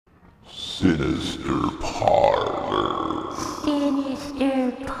Sinister Parlor.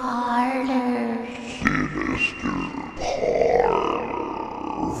 Sinister Parlor. Sinister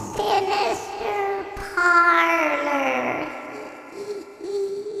Parlor.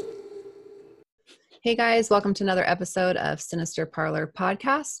 Hey guys, welcome to another episode of Sinister Parlor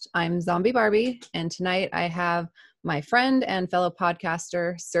Podcast. I'm Zombie Barbie, and tonight I have my friend and fellow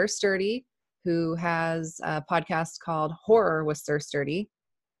podcaster, Sir Sturdy, who has a podcast called Horror with Sir Sturdy.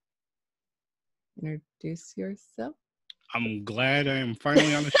 Introduce yourself. I'm glad I am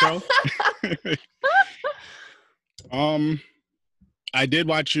finally on the show. I did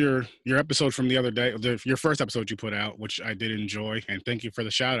watch your episode from the other day, your first episode you put out, which I did enjoy, and thank you for the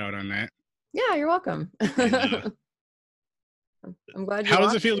shout out on that. Yeah, you're welcome. And, I'm glad you How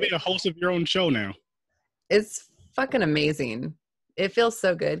does it watched feel to be a host of your own show now? It's fucking amazing. It feels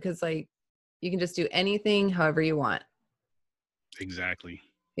so good because like you can just do anything however you want. Exactly.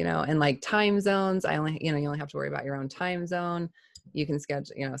 You know, and like time zones, you only have to worry about your own time zone. You can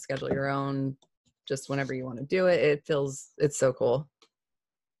schedule your own just whenever you want to do it. It's so cool.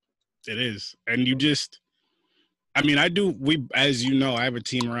 It is. And you just, as you know, I have a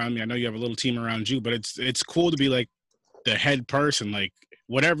team around me. I know you have a little team around you, but it's cool to be like the head person, like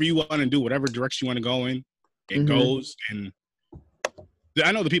whatever you want to do, whatever direction you want to go in, it goes. And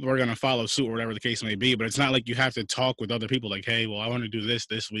I know the people are going to follow suit or whatever the case may be, but it's not like you have to talk with other people like, hey, well, I want to do this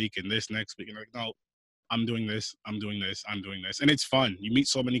week and this next week. And like, no, I'm doing this. I'm doing this. I'm doing this. And it's fun. You meet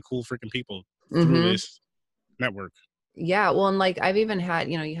so many cool freaking people through this network. Yeah. Well, and like I've even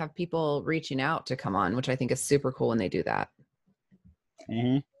had, you have people reaching out to come on, which I think is super cool when they do that.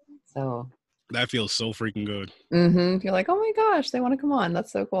 So that feels so freaking good. You're like, oh my gosh, they want to come on.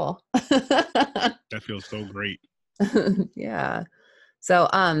 That's so cool. That feels so great. Yeah. So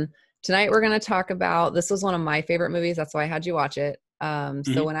tonight we're going to talk about, this was one of my favorite movies. That's why I had you watch it.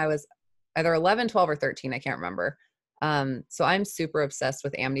 So when I was either 11, 12, or 13, I can't remember. So I'm super obsessed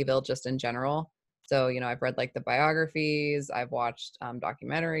with Amityville just in general. So, I've read like the biographies, I've watched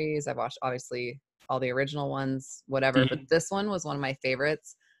documentaries, I've watched obviously all the original ones, whatever. But this one was one of my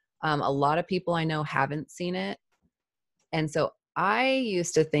favorites. A lot of people I know haven't seen it. And so I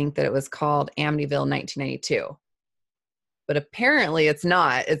used to think that it was called Amityville 1992. But apparently it's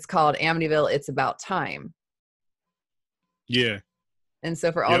not. It's called Amityville, It's About Time. Yeah. And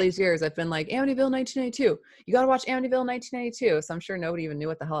so for all these years, I've been like, Amityville 1992. You got to watch Amityville 1992. So I'm sure nobody even knew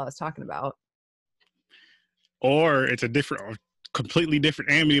what the hell I was talking about. Or it's a completely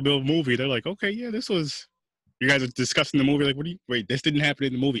different Amityville movie. They're like, okay, yeah, you guys are discussing the movie. Like, this didn't happen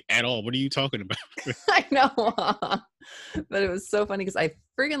in the movie at all. What are you talking about? I know. But it was so funny because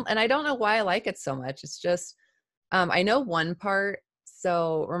and I don't know why I like it so much. It's just, I know one part.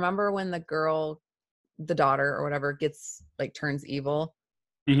 So remember when the daughter or whatever turns evil.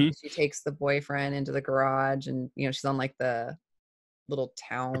 She takes the boyfriend into the garage and, she's on like the little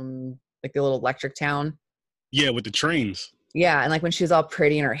town, like the little electric town. Yeah. With the trains. Yeah. And like when she's all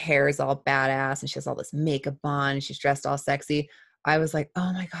pretty and her hair is all badass and she has all this makeup on and she's dressed all sexy. I was like,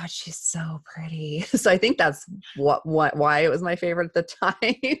 oh my God, she's so pretty. So I think that's why it was my favorite at the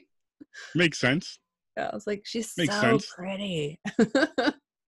time. Makes sense. Yeah, I was like, she's Makes so sense. pretty.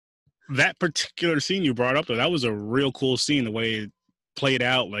 That particular scene you brought up, though, that was a real cool scene, the way it played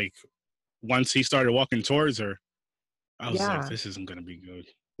out. Like, once he started walking towards her, I was like, this isn't going to be good.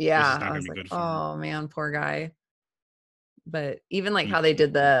 Yeah. This is not I going was to be like, good for oh, man, poor guy. But even like how they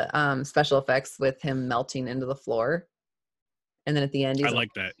did the special effects with him melting into the floor. And then at the end, he's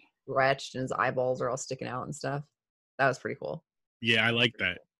like that. Stretched and his eyeballs are all sticking out and stuff. That was pretty cool. Yeah, I like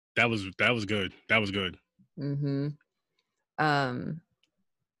that. That was good. That was good.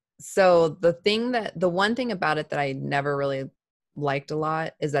 So the one thing about it that I never really liked a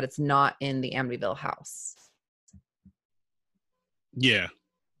lot is that it's not in the Amityville house. Yeah.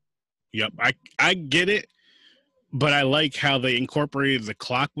 Yep. I get it, but I like how they incorporated the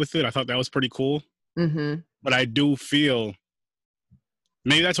clock with it. I thought that was pretty cool. But I do feel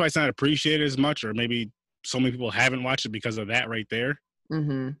maybe that's why it's not appreciated as much, or maybe so many people haven't watched it because of that right there.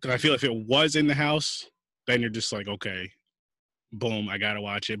 Because I feel if it was in the house, then you're just like, okay, boom, I gotta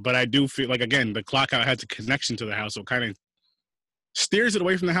watch it. But I do feel like, again, the clock out has a connection to the house, so it kind of steers it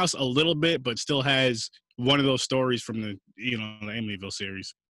away from the house a little bit, but still has one of those stories from the the Amityville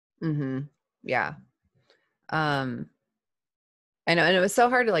series. Yeah. I know, and it was so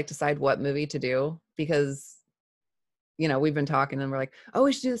hard to like decide what movie to do because we've been talking and we're like, oh,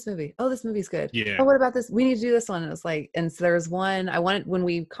 we should do this movie. Oh, this movie's good. Yeah. Oh, what about this? We need to do this one. And it's like, and so there's one when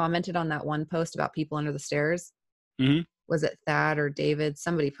we commented on that one post about people under the stairs. Was it Thad or David?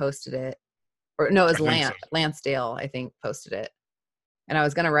 Somebody posted it, or no, it was Lance. Lance Dale, I think, posted it. And I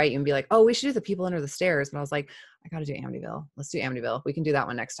was going to write you and be like, oh, we should do The People Under the Stairs. But I was like, I got to do Amityville. Let's do Amityville. We can do that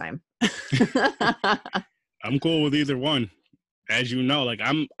one next time. I'm cool with either one. As you know, like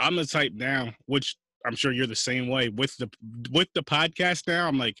I'm the type now, which I'm sure you're the same way with the podcast now.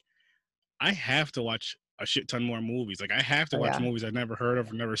 I'm like, I have to watch a shit ton more movies. Like I have to watch movies I've never heard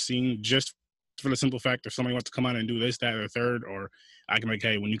of or never seen, just for the simple fact if somebody wants to come on and do this, that, or third, or I can like,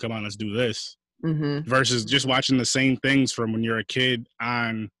 hey, when you come on, let's do this. Versus just watching the same things from when you're a kid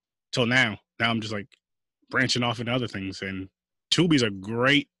on till now. Now I'm just like branching off into other things, and Tubi's a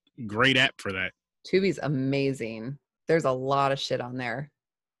great app for that. Tubi's amazing. There's a lot of shit on there.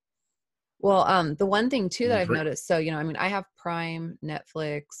 Well, the one thing too that I've noticed, so, you know, I mean, I have Prime,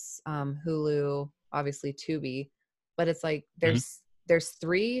 Netflix, Hulu, obviously Tubi, but it's like there's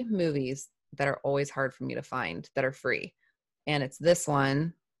 3 movies that are always hard for me to find that are free. And it's this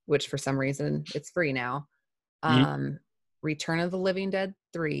one, which for some reason it's free now. Return of the Living Dead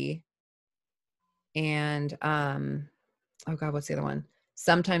 3. And, oh God, what's the other one?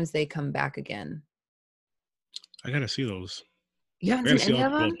 Sometimes They Come Back Again. I gotta see those. You haven't seen any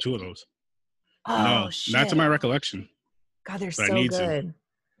of them? 2 of those. Oh, no, shit. not to my recollection. God, they're so good.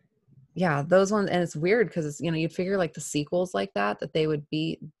 Yeah, those ones, and it's weird because, you know, you'd figure like the sequels like that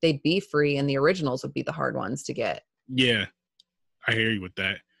they'd be free, and the originals would be the hard ones to get. Yeah, I hear you with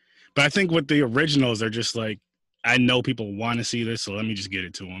that. But I think with the originals, they're just like, I know people want to see this, so let me just get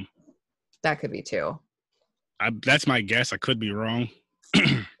it to them. That could be too. That's my guess. I could be wrong.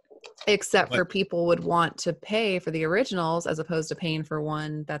 Except for people would want to pay for the originals as opposed to paying for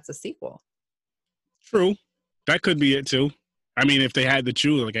one that's a sequel. True. That could be it too. I mean, if they had to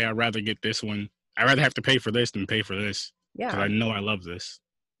choose, like, hey, I'd rather get this one. I'd rather have to pay for this than pay for this. Yeah. Because I know I love this.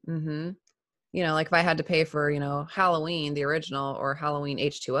 You know, like if I had to pay for, you know, Halloween, the original, or Halloween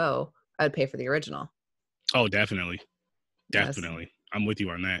H2O, I'd pay for the original. Oh, definitely. Definitely. Yes. I'm with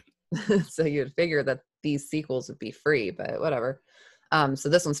you on that. So you'd figure that these sequels would be free, but whatever. So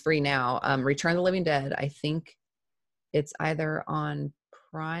this one's free now. Return of the Living Dead, I think it's either on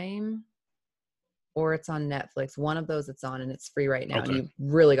Prime or it's on Netflix. One of those it's on, and it's free right now. Okay. And you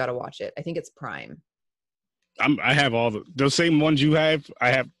really got to watch it. I think it's Prime. I have all those same ones you have.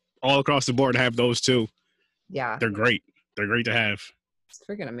 I have all across the board. I have those too. Yeah. They're great. They're great to have. It's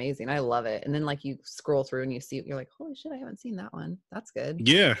freaking amazing. I love it. And then like you scroll through and you see, you're like, holy shit, I haven't seen that one. That's good.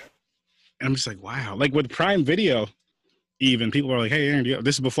 Yeah. And I'm just like, wow. Like with Prime Video, even people are like, hey, Aaron,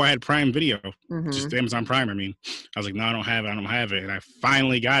 this is before I had Prime Video, just Amazon Prime. I mean, I was like, no, I don't have it. And I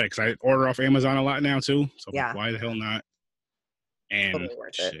finally got it because I order off Amazon a lot now too. So yeah. Why the hell not? And totally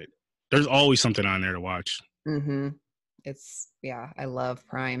worth it. There's always something on there to watch. I love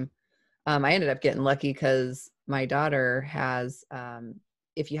Prime. I ended up getting lucky because my daughter has,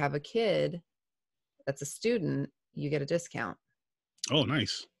 if you have a kid that's a student, you get a discount. Oh,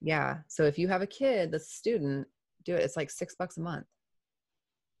 nice. Yeah. So if you have a kid that's a student, do it. It's like $6 a month.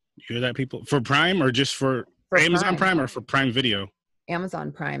 You hear that, people? For Prime or just for Amazon Prime or for Prime Video?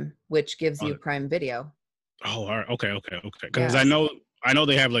 Amazon Prime, which gives you Prime Video. Oh, all right. Okay. Because I know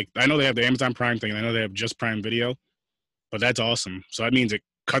they have the Amazon Prime thing. And I know they have just Prime Video, but that's awesome. So that means it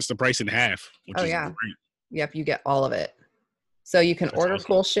cuts the price in half, which is great. Yep, you get all of it. So you can order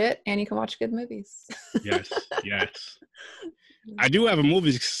cool shit and you can watch good movies. Yes. I do have a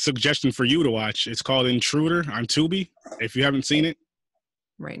movie suggestion for you to watch. It's called Intruder on Tubi. If you haven't seen it,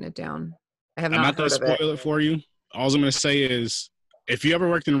 I'm writing it down. I'm not going to spoil it for you. All I'm going to say is, if you ever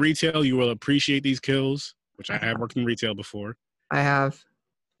worked in retail, you will appreciate these kills, which I have worked in retail before. I have.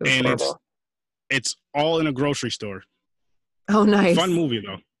 And it's all in a grocery store. Oh, nice. Fun movie,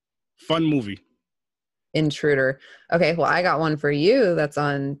 though. Fun movie. Intruder. Okay, well, I got one for you that's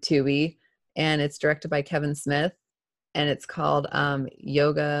on Tubi, and it's directed by Kevin Smith, and it's called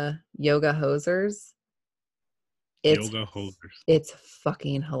Yoga Hosers. Yoga Hosers. It's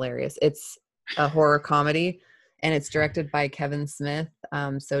fucking hilarious. It's a horror comedy, and it's directed by Kevin Smith.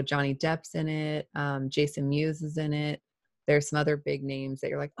 So Johnny Depp's in it. Jason Mewes is in it. There's some other big names that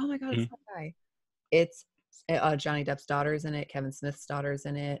you're like, oh my God, it's that guy. It's Johnny Depp's daughter's in it. Kevin Smith's daughter's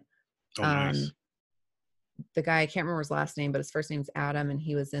in it. Oh, nice. The guy, I can't remember his last name, but his first name's Adam, and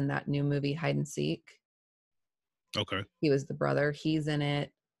he was in that new movie Hide and Seek. Okay. He was the brother. He's in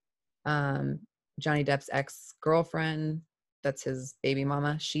it. Johnny Depp's ex-girlfriend, that's his baby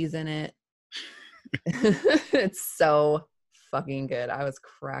mama, she's in it. It's so fucking good. I was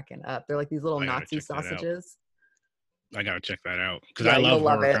cracking up. They're like these little Nazi sausages. I gotta check that out because I love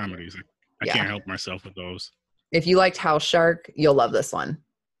horror comedies. I can't help myself with those. If you liked House Shark, you'll love this one.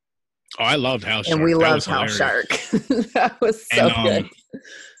 Oh, I loved House Shark. And we loved House Shark. That was so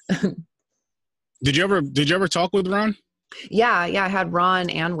good. Did you ever talk with Ron? Yeah, I had Ron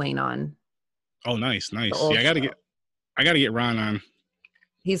and Wayne on. Oh, nice. The Yeah, old show. I gotta get Ron on.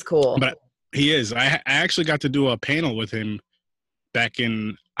 He's cool. But he is. I actually got to do a panel with him back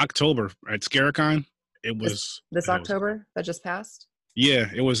in October at Scaricon. It was This October that just passed? Yeah,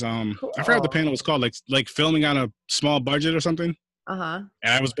 it was Cool. I forgot what the panel was called, like filming on a small budget or something. Uh-huh.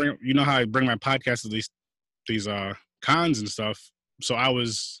 And I was you know how I bring my podcast to these cons and stuff. So I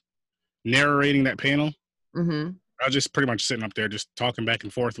was narrating that panel. Mm-hmm. I was just pretty much sitting up there just talking back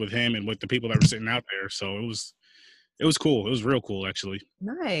and forth with him and with the people that were sitting out there. So it was cool. It was real cool, actually.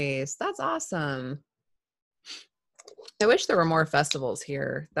 Nice. That's awesome. I wish there were more festivals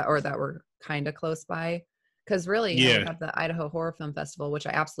here that were kind of close by. Because really, we have the Idaho Horror Film Festival, which I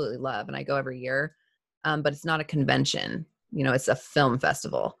absolutely love, and I go every year. But it's not a convention. It's a film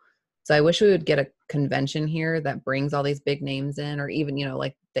festival. So I wish we would get a convention here that brings all these big names in, or even,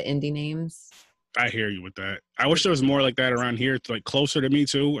 like the indie names. I hear you with that. I wish there was more like that around here, like closer to me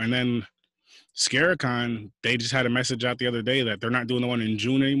too. And then Scaricon, they just had a message out the other day that they're not doing the one in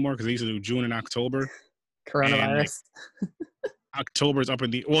June anymore because they used to do June and October. Coronavirus. And, October's up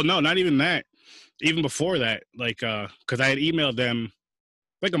in no, not even that. Even before that, because I had emailed them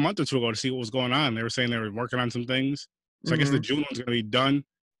like a month or two ago to see what was going on. They were saying they were working on some things. So I guess the June one's going to be done.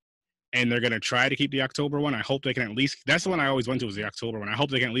 And they're going to try to keep the October one. I hope they can at least – that's the one I always went to was the October one. I hope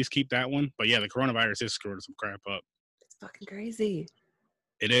they can at least keep that one. But, yeah, the coronavirus is screwing some crap up. It's fucking crazy.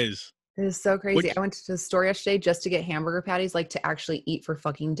 It is. It is so crazy. I went to the store yesterday just to get hamburger patties, to actually eat for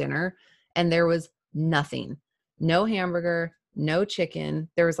fucking dinner. And there was nothing. No hamburger, no chicken.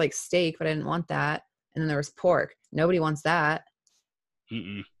 There was, steak, but I didn't want that. And then there was pork. Nobody wants that.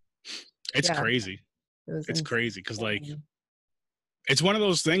 It's crazy. It's crazy because, it's one of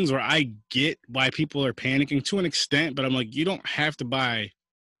those things where I get why people are panicking to an extent, but I'm like, you don't have to buy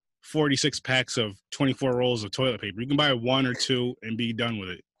 46 packs of 24 rolls of toilet paper. You can buy one or two and be done with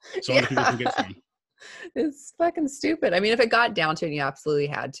it. So other people can get some. It's fucking stupid. I mean, if it got down to it and you absolutely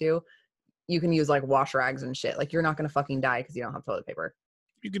had to, you can use wash rags and shit. You're not going to fucking die because you don't have toilet paper.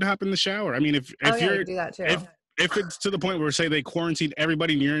 You could hop in the shower. I mean, if you're you do that too. If it's to the point where say they quarantined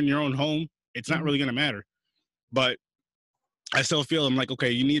everybody and you're in your own home, it's not really going to matter. But I still feel I'm like, okay,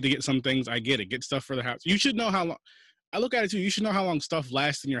 you need to get some things. I get it. Get stuff for the house. You should know how long. I look at it too. You should know how long stuff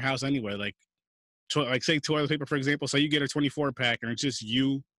lasts in your house anyway. Say toilet paper, for example. So you get a 24 pack and it's just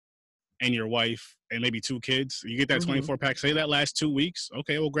you and your wife and maybe 2 kids. You get that 24 pack. Say that lasts 2 weeks.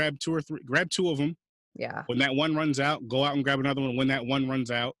 Okay, we'll grab 2 or 3. Grab 2 of them. Yeah. When that one runs out, go out and grab another one. When that one runs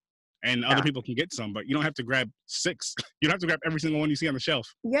out, and other people can get some, but you don't have to grab 6. You don't have to grab every single one you see on the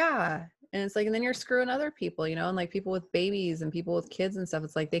shelf. Yeah. And it's and then you're screwing other people, and people with babies and people with kids and stuff.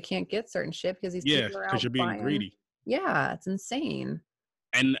 It's they can't get certain shit because these people are out because you're being greedy. Yeah, it's insane.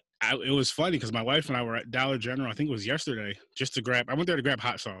 And it was funny because my wife and I were at Dollar General, I think it was yesterday, I went there to grab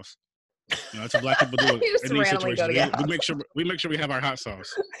hot sauce. That's what black people do in these situations. We make sure we have our hot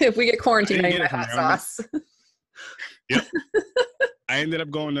sauce. If we get quarantined, I get hot sauce. Yep. I ended up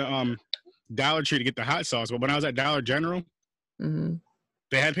going to Dollar Tree to get the hot sauce, but when I was at Dollar General,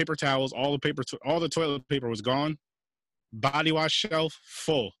 they had paper towels. All the toilet paper was gone. Body wash shelf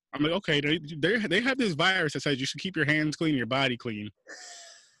full. I'm like, okay, they have this virus that says you should keep your hands clean, your body clean.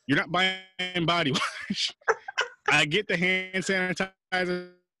 You're not buying body wash. I get the hand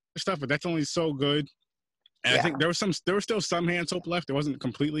sanitizer stuff, but that's only so good. And I think there was still some hand soap left. It wasn't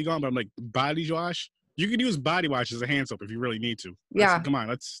completely gone, but I'm like, body wash. You could use body wash as a hand soap if you really need to. Come on,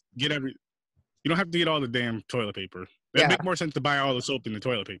 let's get you don't have to get all the damn toilet paper. It'd make more sense to buy all the soap than the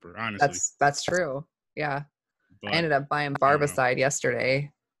toilet paper, honestly. That's true. Yeah. But I ended up buying Barbicide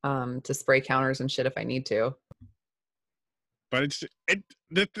yesterday to spray counters and shit if I need to. But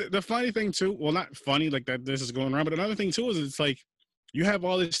the funny thing too, well, not funny like that this is going around, but another thing too is it's you have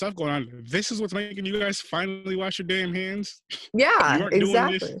all this stuff going on. This is what's making you guys finally wash your damn hands. Yeah, you weren't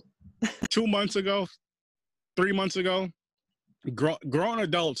exactly. Doing this 2 months ago, 3 months ago. Grown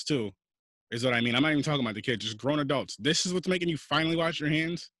adults too. Is what I mean. I'm not even talking about the kids, just grown adults. This is what's making you finally wash your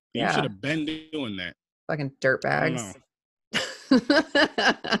hands. You should have been doing that. Fucking dirt bags.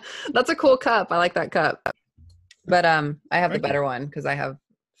 That's a cool cup. I like that cup. But I have the better one because I have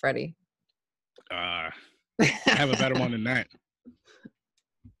Freddie. I have a better one than that.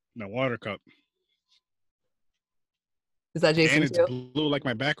 The water cup. Is that Jason? And it's blue like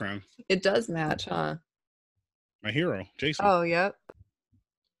my background. It does match, huh? My hero, Jason. Oh, yep.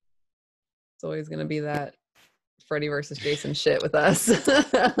 It's always going to be that Freddy versus Jason shit with us.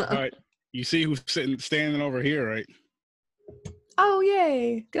 All right. You see who's standing over here, right? Oh,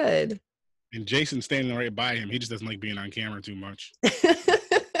 yay. Good. And Jason's standing right by him. He just doesn't like being on camera too much.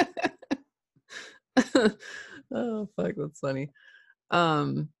 Oh fuck, that's funny.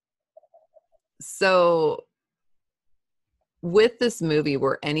 Um, so with this movie,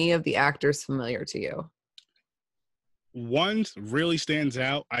 were any of the actors familiar to you? One really stands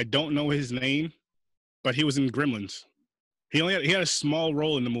out. I don't know his name, but he was in Gremlins. He had a small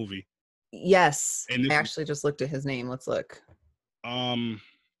role in the movie. Yes, And I this actually just looked at his name. Let's look. and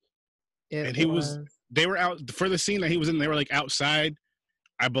It he was they were out for the scene that he was in, they were like outside.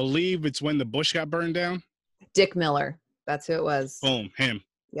 I believe it's when the bush got burned down. Dick Miller. That's who it was. Boom, him.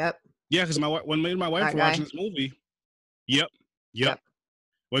 Yep. Yeah, because when me and my wife That were guy. watching this movie. Yep.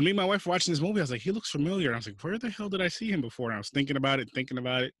 When me and my wife were watching this movie, I was like, he looks familiar. And I was like, where the hell did I see him before? And I was thinking about it.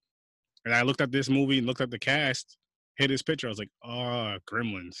 And I looked at this movie and looked at the cast, hit his picture. I was like, oh,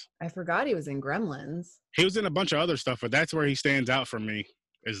 Gremlins. I forgot he was in Gremlins. He was in a bunch of other stuff, but that's where he stands out for me,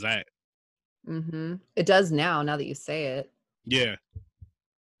 is that. Mm-hmm. It does now that you say it. Yeah.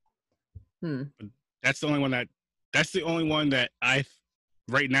 That's the only one that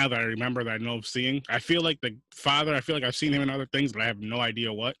right now that I remember that I know of seeing. I feel like the father, I feel like I've seen him in other things, but I have no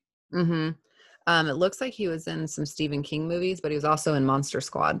idea what. Mm-hmm. It looks like he was in some Stephen King movies, but he was also in Monster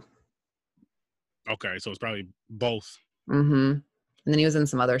Squad. Okay, so it's probably both. Mm-hmm. And then he was in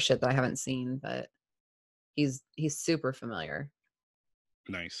some other shit that I haven't seen, but he's super familiar.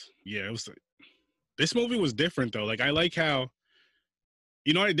 Nice. Yeah, this movie was different though. Like I like how,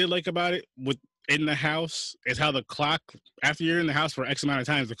 you know what I did like about it with in the house is how the clock, after you're in the house for X amount of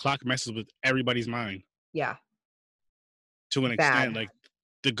times, the clock messes with everybody's mind. Yeah. To an Bad. extent. Like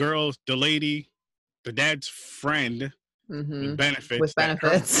the girl, the lady, the dad's friend with benefits. With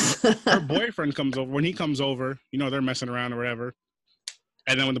benefits. Her boyfriend comes over. When he comes over, you know, they're messing around or whatever.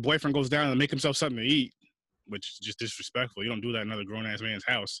 And then when the boyfriend goes down and make himself something to eat, which is just disrespectful. You don't do that in another grown-ass man's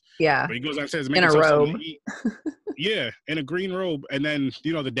house. Yeah. But he goes downstairs and in makes a himself robe. something to eat. Yeah, in a green robe. And then,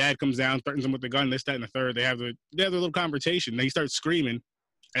 you know, the dad comes down, threatens him with the gun, this, that, and the third. They have their little conversation. Then he starts screaming.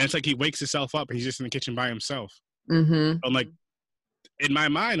 And it's like he wakes himself up and he's just in the kitchen by himself. Mm-hmm. I'm like, in my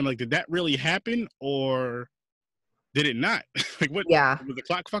mind, I'm like, did that really happen or did it not? Like, what? Yeah. Was the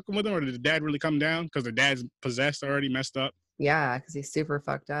clock fucking with him or did the dad really come down? Because the dad's possessed already, messed up. Yeah, because he's super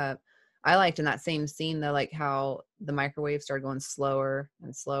fucked up. I liked in that same scene though, like how the microwave started going slower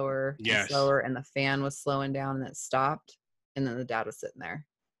and slower and slower, and the fan was slowing down and it stopped, and then the dad was sitting there.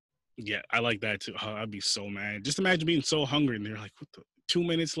 Yeah, I like that too. Oh, I'd be so mad. Just imagine being so hungry and they're like, what the 2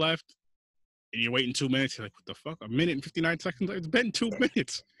 minutes left? And you're waiting 2 minutes. You're like, what the fuck? 1 minute and 59 seconds left? It's been 2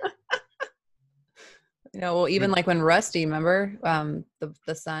 minutes. You know, well, even like when Rusty, remember,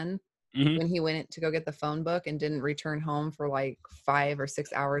 the son, Mm-hmm. when he went to go get the phone book and didn't return home for like 5 or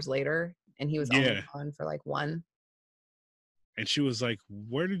 6 hours later, and he was only on for like 1. And she was like,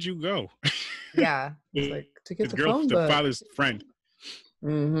 where did you go? Yeah. Like, to get the phone book. The father's friend.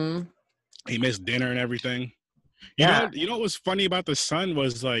 Mm-hmm. He missed dinner and everything. Yeah. You know what was funny about the son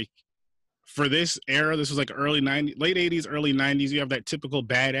was like, for this era, this was like late 80s, early 90s, you have that typical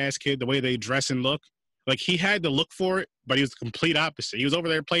badass kid, the way they dress and look. Like he had to look for it, but he was the complete opposite. He was over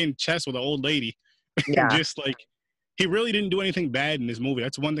there playing chess with an old lady. Yeah. Just like, he really didn't do anything bad in this movie.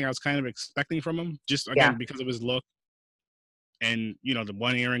 That's one thing I was kind of expecting from him, just again, because of his look. And, you know, the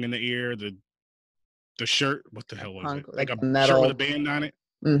one earring in the ear, the shirt, what the hell was it? Like a metal shirt with a band on it.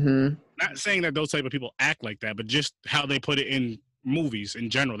 Mm-hmm. Not saying that those type of people act like that, but just how they put it in movies in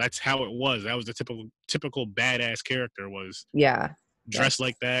general. That's how it was. That was the typical badass character was. Yeah. Dressed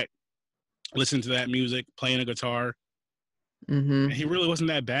like that, listen to that music, playing a guitar. Mm-hmm. And he really wasn't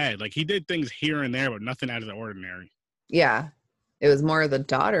that bad. Like he did things here and there, but nothing out of the ordinary. Yeah. It was more the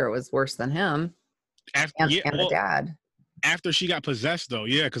daughter was worse than him. And the dad. After she got possessed though,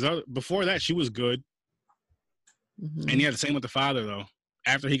 yeah, because before that she was good. Mm-hmm. And yeah, the same with the father though.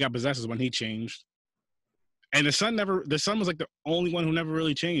 After he got possessed is when he changed. And the son was like the only one who never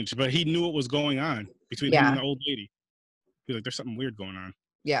really changed, but he knew what was going on between him and the old lady. He was like, there's something weird going on.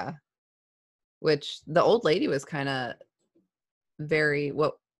 Yeah. Which the old lady was kind of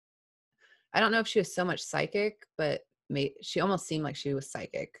I don't know if she was so much psychic, but she almost seemed like she was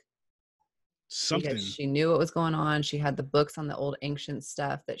psychic. Something. Because she knew what was going on. She had the books on the old ancient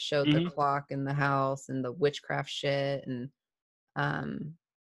stuff that showed the clock in the house and the witchcraft shit. And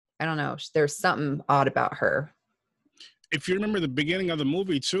I don't know. There's something odd about her. If you remember the beginning of the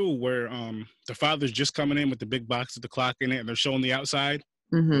movie too, where the father's just coming in with the big box with the clock in it, and they're showing the outside.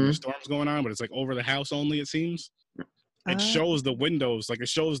 Mm-hmm. The storm's going on, but it's like over the house only. It seems. It shows the windows, like it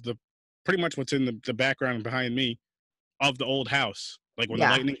shows pretty much what's in the background behind me of the old house. Like when the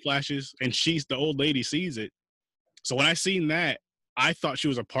lightning flashes, and the old lady sees it. So when I seen that, I thought she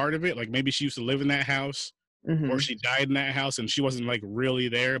was a part of it. Like maybe she used to live in that house, or she died in that house, and she wasn't like really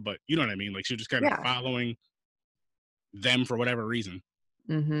there. But you know what I mean? Like she was just kind of following them for whatever reason.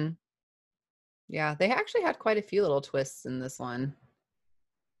 Mm-hmm. Yeah, they actually had quite a few little twists in this one.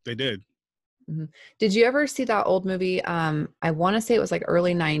 They did. Mm-hmm. Did you ever see that old movie? I want to say it was like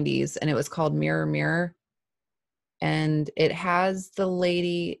early 90s, and it was called Mirror Mirror. And it has the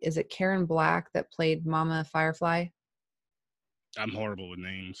lady, is it Karen Black that played Mama Firefly? I'm horrible with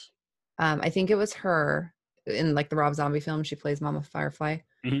names. I think it was her in like the Rob Zombie film. She plays Mama Firefly.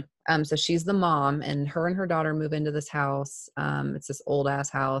 Mm-hmm. So she's the mom, and her daughter move into this house. It's this old ass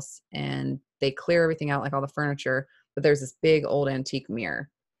house, and they clear everything out, like all the furniture. But there's this big old antique mirror.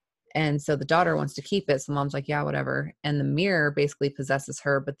 And so the daughter wants to keep it. So mom's like, yeah, whatever. And the mirror basically possesses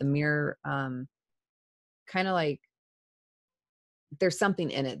her, but the mirror kind of like there's something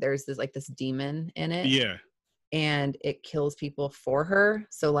in it. There's this demon in it. Yeah. And it kills people for her.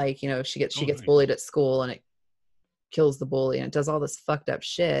 So like, you know, she gets nice. bullied at school, and it kills the bully, and it does all this fucked up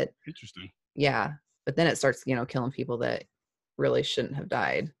shit. Interesting. Yeah. But then it starts, you know, killing people that really shouldn't have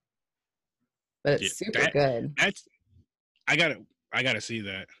died. But it's super good. I gotta see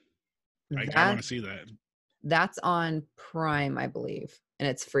that. I want to see that. That's on Prime, I believe, and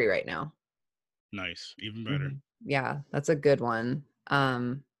it's free right now. Nice, even better. Mm-hmm. Yeah, that's a good one.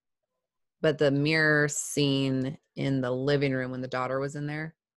 But the mirror scene in the living room when the daughter was in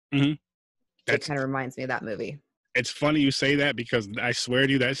there, mm-hmm. It kind of reminds me of that movie. It's funny you say that, because I swear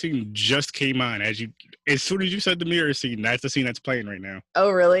to you, that scene just came on as soon as you said the mirror scene. That's the scene that's playing right now.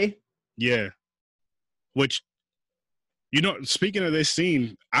 Oh, really? Yeah. Which, you know, speaking of this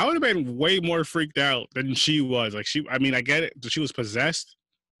scene, I would have been way more freaked out than she was. Like I mean, I get it, she was possessed.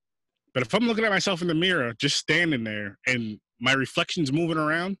 But if I'm looking at myself in the mirror, just standing there, and my reflection's moving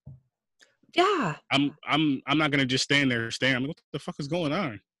around, yeah, I'm not gonna just stand there. I'm like, what the fuck is going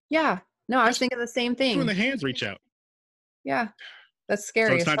on? Yeah, no, I was thinking the same thing. When the hands reach out. Yeah, that's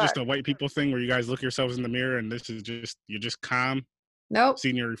scary. So it's not just a white people thing where you guys look yourselves in the mirror and this is you're just calm. Nope.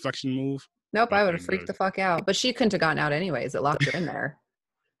 Seeing your reflection move. Nope, I would have freaked the fuck out. But she couldn't have gotten out anyways. It locked her in there.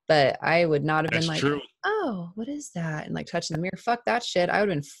 But I would not have been like, true. Oh, what is that? And like touching the mirror. Fuck that shit. I would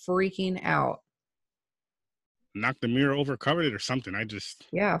have been freaking out. Knock the mirror over, covered it or something.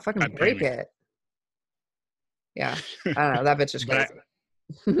 Yeah, fucking break it. Yeah. I don't know. That bitch is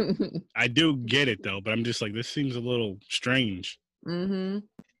crazy. I do get it though, but I'm just like, this seems a little strange. Mm-hmm. And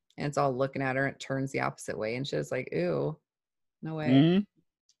it's all looking at her, and it turns the opposite way, and she's like, ew, no way. Mm-hmm.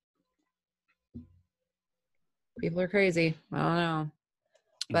 People are crazy. I don't know.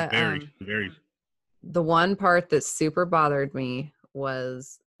 But very. The one part that super bothered me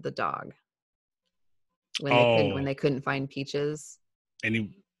was the dog. When they couldn't find Peaches. And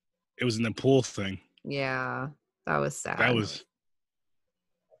it was in the pool thing. Yeah. That was sad. That was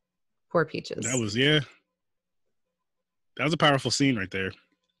poor Peaches. That was a powerful scene right there.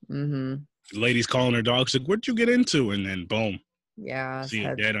 Mm-hmm. The lady's calling her dog. She's like, what'd you get into? And then boom. Yeah. See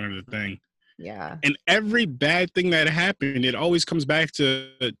it dead under the thing. Yeah. And every bad thing that happened, it always comes back to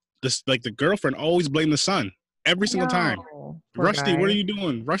this, like the girlfriend always blamed the son. Every single time. Rusty, what are you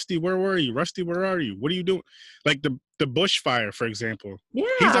doing? Rusty, where were you? Rusty, where are you? What are you doing? Like the bushfire, for example. Yeah.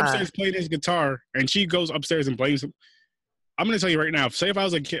 He's upstairs playing his guitar, and she goes upstairs and blames him. I'm going to tell you right now, say if I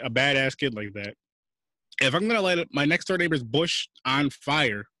was a badass kid like that, if I'm going to light my next door neighbor's bush on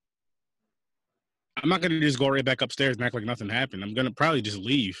fire, I'm not going to just go right back upstairs and act like nothing happened. I'm going to probably just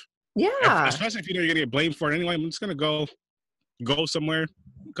leave. Yeah. Especially if you know you're going to get blamed for it anyway. I'm just going to go somewhere,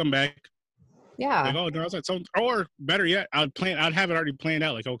 come back. Yeah. Like, oh, no, or better yet, I'd have it already planned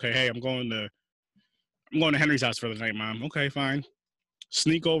out. Like, okay, hey, I'm going to Henry's house for the night, Mom. Okay, fine.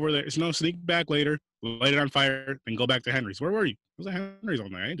 Sneak over there. Sneak back later, light it on fire, and go back to Henry's. Where were you? I was at Henry's all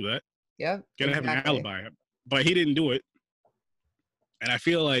night. I didn't do that. Yep. Gotta have an alibi. But he didn't do it. And I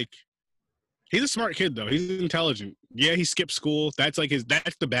feel like he's a smart kid, though. He's intelligent. Yeah, he skips school. That's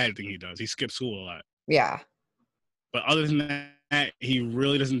the bad thing he does. He skips school a lot. Yeah. But other than that, he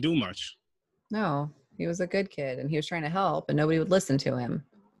really doesn't do much. No, he was a good kid, and he was trying to help, and nobody would listen to him.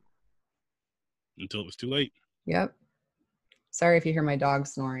 Until it was too late. Yep. Sorry if you hear my dog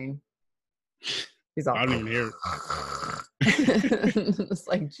snoring. He's all. I don't even hear it. It's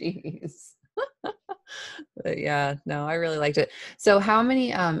like, geez. But yeah, no, I really liked it. So how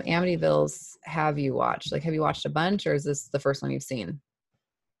many Amityvilles have you watched? Like, have you watched a bunch, or is this the first one you've seen?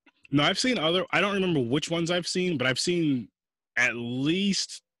 No, I've seen I don't remember which ones I've seen, but I've seen at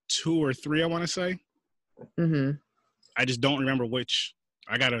least 2 or 3, I want to say. Mm-hmm. I just don't remember which.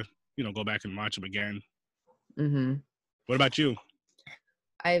 I gotta, go back and watch them again. Mm-hmm. What about you?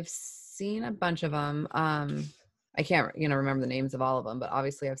 I've seen a bunch of them. I can't, remember the names of all of them, but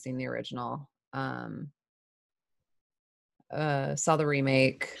obviously I've seen the original. Saw the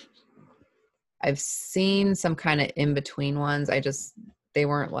remake. I've seen some kind of in between ones. They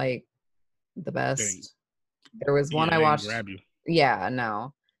weren't like the best. There was one I they watched. grab you. Yeah,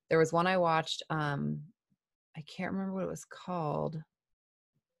 no. There was one I watched. I can't remember what it was called.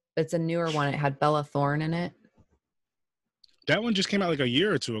 It's a newer one. It had Bella Thorne in it. That one just came out like a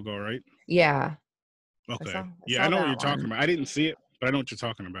year or two ago, right? Yeah. Okay. I know what that you're talking one. about. I didn't see it, but I know what you're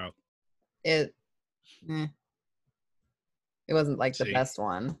talking about. It wasn't like the best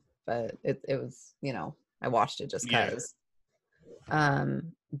one, but it was, I watched it just because.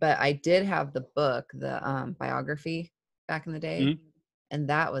 But I did have the book, the biography back in the day, and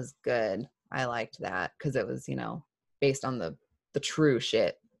that was good. I liked that because it was, based on the true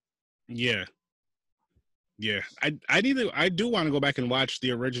shit. Yeah. I do want to go back and watch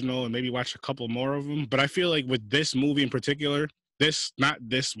the original and maybe watch a couple more of them. But I feel like with this movie in particular, not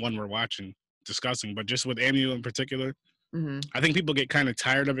this one we're discussing, but just with Amityville in particular, I think people get kind of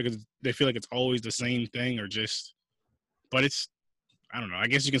tired of it because they feel like it's always the same thing but it's, I don't know. I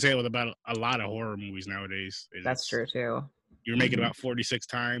guess you can say it about a lot of horror movies nowadays. That's true too. You're making about 46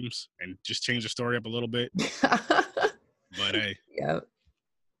 times and just change the story up a little bit. But hey. Yep.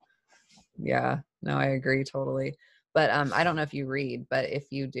 Yeah. No, I agree totally. But I don't know if you read, but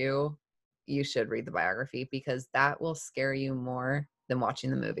if you do, you should read the biography because that will scare you more than watching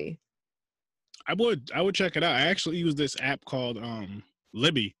the movie. I would check it out. I actually use this app called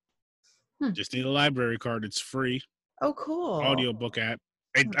Libby. Just need a library card. It's free. Oh, cool. Audiobook app.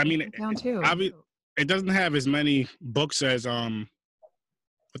 It doesn't have as many books as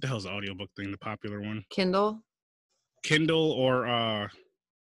what the hell's the audiobook thing, the popular one? Kindle or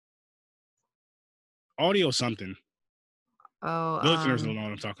audio something. Oh, the listeners don't know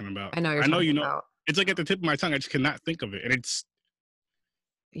what I'm talking about. I know you know. About. It's like at the tip of my tongue. I just cannot think of it, and it's.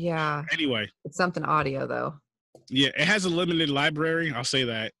 Yeah. Anyway, it's something audio though. Yeah, it has a limited library. I'll say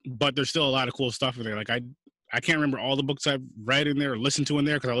that, but there's still a lot of cool stuff in there. Like I can't remember all the books I've read in there or listened to in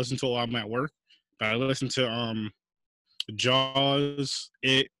there because I listen to it while I'm at work. But I listened to Jaws,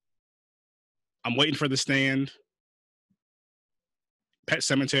 I'm Waiting for the Stand, Pet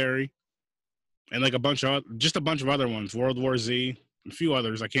Sematary, and like a bunch of other ones, World War Z, a few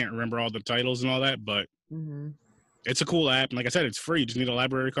others. I can't remember all the titles and all that, but it's a cool app. And like I said, it's free. You just need a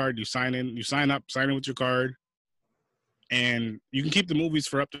library card. You sign in with your card. And you can keep the movies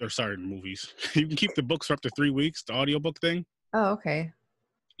for up to, you can keep the books for up to 3 weeks, the audiobook thing. Oh, okay.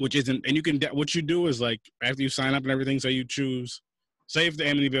 Which isn't, and you can, what you do is like, after you sign up and everything, so you choose, say if the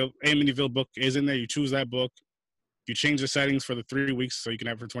Amityville book is in there, you choose that book. You change the settings for the 3 weeks so you can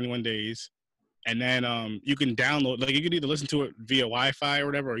have it for 21 days. And then you can download, like you can either listen to it via Wi-Fi or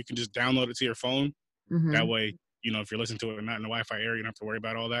whatever, or you can just download it to your phone. That way, if you're listening to it not in the Wi-Fi area, you don't have to worry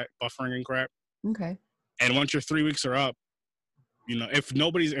about all that buffering and crap. Okay. And once your 3 weeks are up, if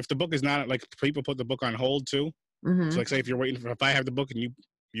the book is not, like, people put the book on hold too. So like say if I have the book and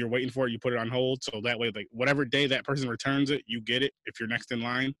you're waiting for it, you put it on hold. So that way, like whatever day that person returns it, you get it if you're next in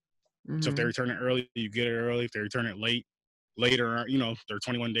line. So if they return it early, you get it early. If they return it later, they're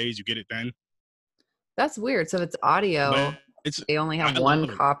 21 days, you get it then. That's weird. So if it's audio, they only have one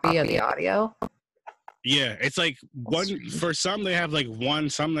copy of the audio? Yeah, it's like for some they have like one,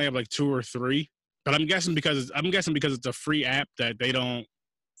 some they have like two or three. But I'm guessing because it's a free app that they don't,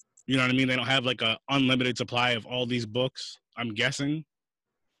 you know what I mean? They don't have like a unlimited supply of all these books, I'm guessing.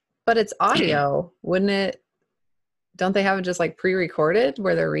 But it's audio, wouldn't it? Don't they have it just like pre-recorded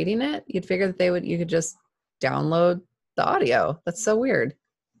where they're reading it? You'd figure that you could just download the audio. That's so weird.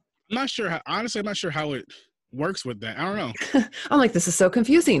 I'm not sure how it works with that. I don't know. I'm like, this is so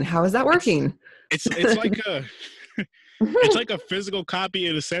confusing. How is that working? It's like it's like a physical copy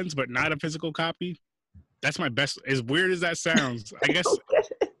in a sense, but not a physical copy. That's my best. As weird as that sounds, I guess. All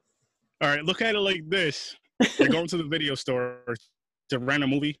right, look at it like this. You're going to the video store to rent a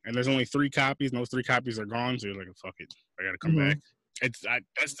movie, and there's only 3 copies, and those 3 copies are gone. So you're like, fuck it, I gotta come back.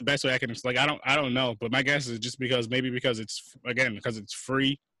 That's the best way I can. Like, I don't know, but my guess is just because it's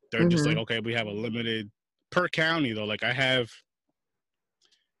free. They're just like, okay, we have a limited per county though. Like I have.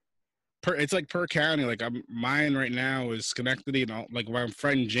 It's like per county. Like mine right now is Schenectady, and like my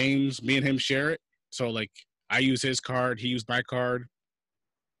friend James, me and him share it. So like I use his card, he used my card.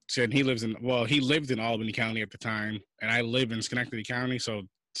 So, and he lived in Albany County at the time, and I live in Schenectady County. So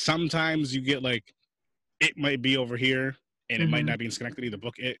sometimes you get like, it might be over here, and it might not be in Schenectady. The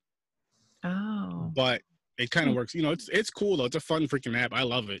book it. Oh. But it kind of works. It's cool though. It's a fun freaking app. I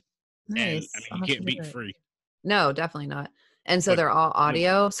love it. Nice. And you can't beat free. No, definitely not. And so they're all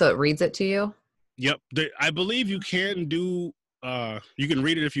audio, so it reads it to you? Yep. I believe you can do, you can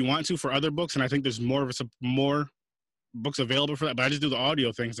read it if you want to for other books, and I think there's more books available for that, but I just do the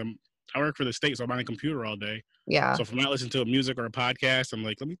audio things. I work for the state, so I'm on a computer all day. Yeah. So if I'm not listening to a music or a podcast, I'm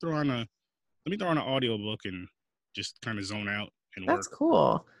like, let me throw on an audiobook and just kind of zone out and work. That's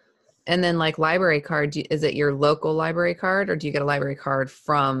cool. And then like library card, is it your local library card or do you get a library card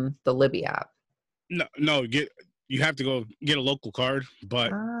from the Libby app? No, you have to go get a local card,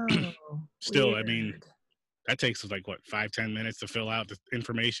 but still, weird. I mean, that takes like what 5-10 minutes to fill out the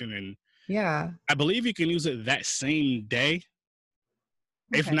information, and yeah, I believe you can use it that same day.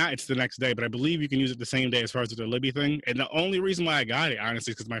 Okay. If not, it's the next day, but I believe you can use it the same day as far as the Libby thing. And the only reason why I got it,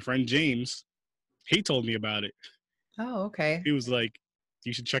 honestly, is because my friend James, he told me about it. Oh, okay. He was like,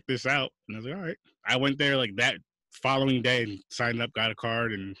 you should check this out. And I was like, all right. I went there like that following day and signed up, got a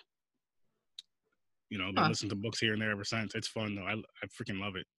card, and been listening to books here and there ever since. It's fun though. I freaking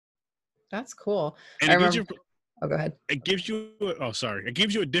love it. That's cool. And go ahead. It gives you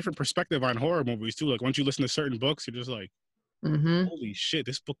a different perspective on horror movies too. Like once you listen to certain books, you're just like, holy shit,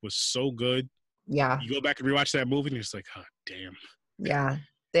 this book was so good. Yeah. You go back and rewatch that movie and you're just like, oh damn. Yeah.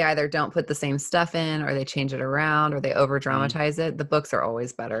 They either don't put the same stuff in or they change it around or they over dramatize it. The books are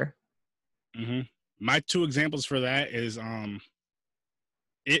always better. My 2 examples for that is the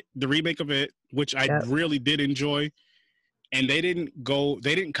remake of it, which I really did enjoy. And they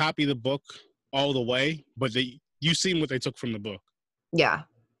didn't copy the book all the way, but you seen what they took from the book. Yeah.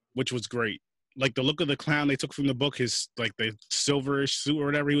 Which was great. Like the look of the clown they took from the book, his like the silverish suit or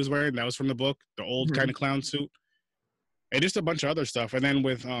whatever he was wearing, that was from the book, the old kind of clown suit. And just a bunch of other stuff. And then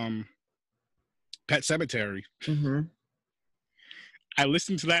with Pet Sematary, I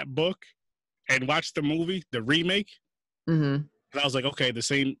listened to that book and watched the movie, the remake. And I was like, okay,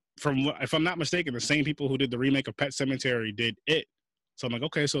 if I'm not mistaken, the same people who did the remake of Pet Sematary did it. So I'm like,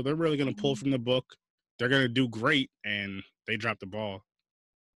 okay, so they're really going to pull from the book. They're going to do great. And they dropped the ball.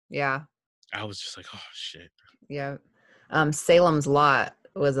 Yeah. I was just like, oh, shit. Yeah. Salem's Lot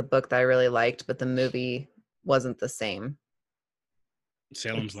was a book that I really liked, but the movie wasn't the same.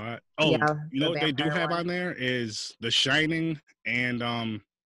 Salem's Lot? Oh, yeah, what they do have on there is The Shining and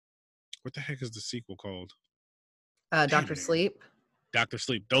what the heck is the sequel called? Dr. Sleep. Dr.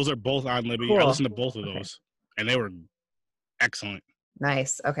 Sleep. Those are both on Libby. Cool. I listened to both of those, and they were excellent.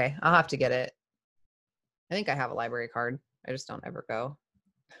 Nice. Okay. I'll have to get it. I think I have a library card. I just don't ever go.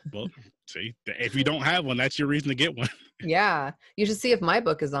 Well, see, if you don't have one, that's your reason to get one. Yeah. You should see if my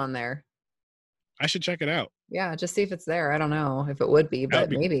book is on there. I should check it out. Yeah. Just see if it's there. I don't know if it would be, but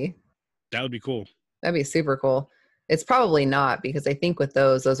maybe. That would be cool. That'd be super cool. It's probably not, because I think with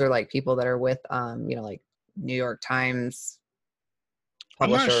those are like people that are with, like New York Times. I'm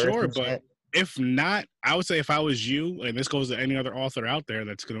not sure, but if not, I would say if I was you, and this goes to any other author out there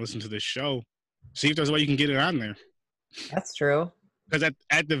that's going to listen to this show, see if there's a way you can get it on there. That's true. Because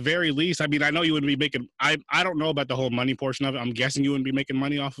at the very least, I mean, I know you wouldn't be making, I don't know about the whole money portion of it. I'm guessing you wouldn't be making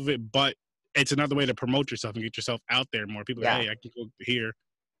money off of it, but it's another way to promote yourself and get yourself out there more. People hey, I can go here.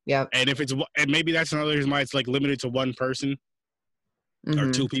 Yeah. And and maybe that's another reason why it's like limited to one person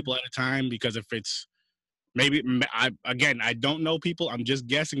or 2 people at a time, because if it's I don't know people, I'm just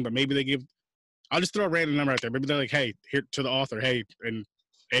guessing, but maybe I'll just throw a random number out there. Maybe they're like, hey, here to the author, hey, and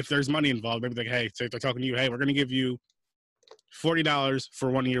if there's money involved, maybe they're like, hey, say if they're talking to you, hey, we're going to give you $40 for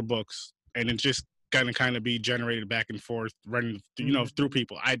one of your books. And it's just going to kind of be generated back and forth, running, through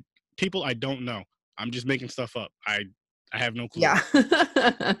people. I don't know. I'm just making stuff up. I have no clue. Yeah.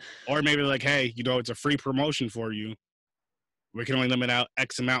 Or maybe like, hey, it's a free promotion for you. We can only limit out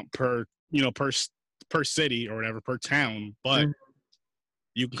X amount per city or whatever, per town, but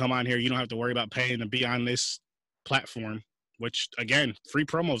you can come on here. You don't have to worry about paying to be on this platform, which again, free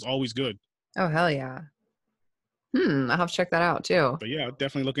promo is always good. Oh, hell yeah. I'll have to check that out too. But yeah, I'll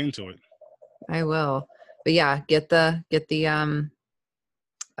definitely look into it. I will. But yeah, get the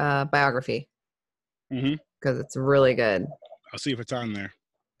biography. Because it's really good. I'll see if it's on there.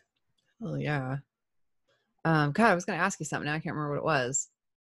 Oh yeah. God, I was going to ask you something. Now I can't remember what it was.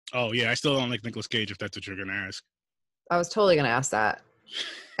 Oh yeah, I still don't like Nicolas Cage, if that's what you're going to ask. I was totally going to ask that.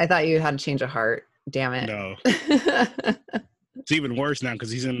 I thought you had a change of heart. Damn it. No. It's even worse now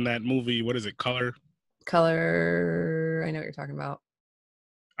because he's in that movie. What is it? Color. I know what you're talking about.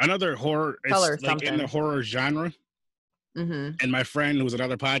 Another horror. Color it's like something. In the horror genre. And my friend, who's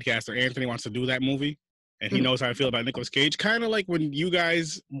another podcaster, Anthony, wants to do that movie, and he knows how I feel about Nicolas Cage. Kind of like when you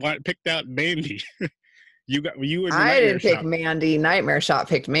guys picked out Mandy. I didn't pick Mandy. Nightmare Shop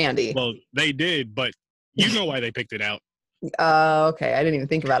picked Mandy. Well, they did, but you know why they picked it out. Okay. I didn't even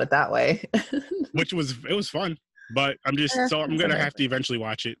think about it that way. It was fun, but I'm gonna have to eventually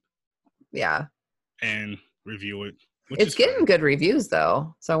watch it. Yeah. And review it. It's getting good reviews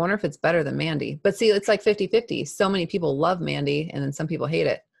though, so I wonder if it's better than Mandy. But see, it's like 50-50. So many people love Mandy, and then some people hate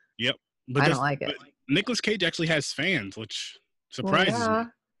it. Yep. But I don't like it. Nicolas Cage actually has fans, which Well, surprises me. yeah.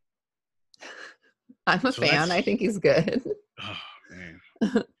 I'm a fan. I think he's good. Oh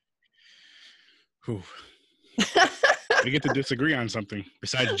man. Whew. We get to disagree on something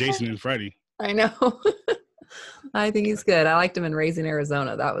besides Jason and Freddy. I know. I think he's good. I liked him in Raising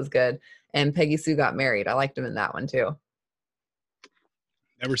Arizona. That was good. And Peggy Sue Got Married. I liked him in that one too.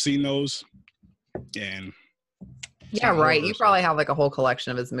 Never seen those. And yeah, right. You probably have like a whole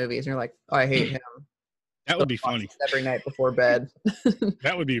collection of his movies. And you're like, oh, I hate him. That would be funny. Every night before bed.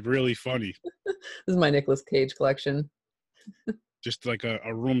 That would be really funny. This is my Nicolas Cage collection. Just like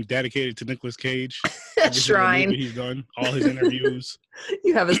a room dedicated to Nicolas Cage. A shrine. He's done. All his interviews.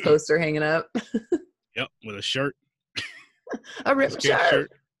 You have his poster hanging up. Yep, with a shirt. I ripped my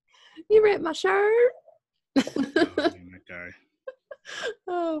shirt. You ripped my shirt. Oh, man, that guy.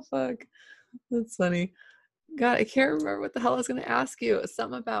 Oh, fuck. That's funny. God, I can't remember what the hell I was going to ask you. It was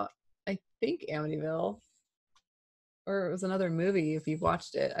something about, I think, Amityville. Or it was another movie if you've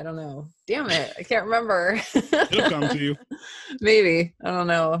watched it. I don't know. Damn it. I can't remember. It'll come to you. Maybe. I don't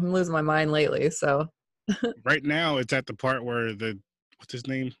know. I'm losing my mind lately, so. Right now, it's at the part where what's his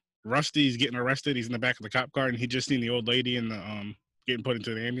name? Rusty's getting arrested. He's in the back of the cop car, and he just seen the old lady in the getting put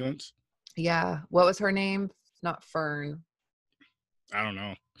into the ambulance. Yeah. What was her name? Not Fern. I don't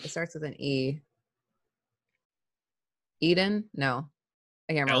know. It starts with an E. Eden? No.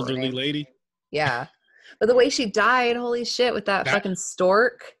 I can't remember. Elderly lady? Yeah. But the way she died, holy shit, with that fucking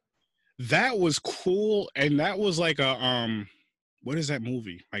stork. That was cool. And that was like a, what is that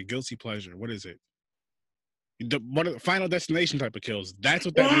movie? My Guilty Pleasure. What is it? One of the Final Destination type of kills. That's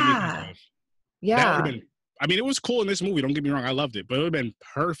what that made me think of. Yeah. That would have been, I mean, it was cool in this movie. Don't get me wrong. I loved it. But it would have been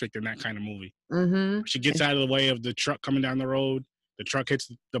perfect in that kind of movie. Mm-hmm. She gets out of the way of the truck coming down the road. The truck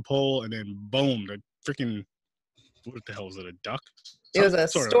hits the pole, and then boom, the freaking, what the hell was it, a duck? It was a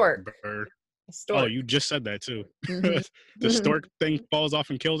stork. Bird. A stork. Oh, you just said that too. Mm-hmm. The stork thing falls off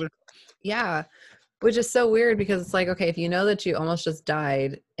and kills her? Yeah, which is so weird because it's like, okay, if you know that you almost just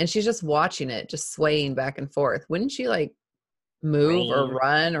died, and she's just watching it, just swaying back and forth, wouldn't she like move or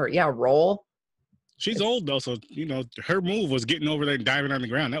run or, roll? She's old though, so, her move was getting over there and diving on the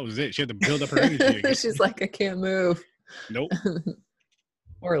ground. That was it. She had to build up her energy again. She's like, I can't move. Nope.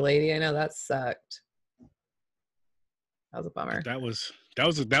 Poor lady. I know that sucked. That was a bummer. That was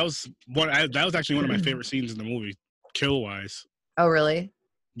actually one of my favorite scenes in the movie, kill wise. Oh, really?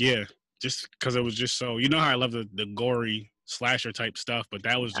 Yeah, just because it was just so. You know how I love the gory slasher type stuff, but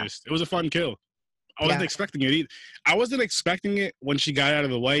that was it was a fun kill. I wasn't expecting it either. I wasn't expecting it when she got out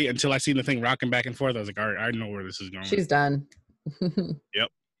of the way until I seen the thing rocking back and forth. I was like, all right, I know where this is going. She's done. Yep.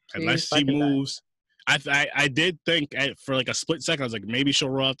 Unless she moves. I did think for like a split second, I was like, maybe she'll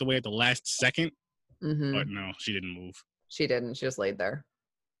roll out the way at the last second. Mm-hmm. But no, she didn't move. She didn't. She just laid there.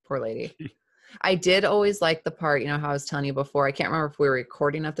 Poor lady. I did always like the part, how I was telling you before. I can't remember if we were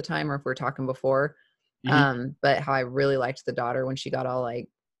recording at the time or if we were talking before. Mm-hmm. But how I really liked the daughter when she got all like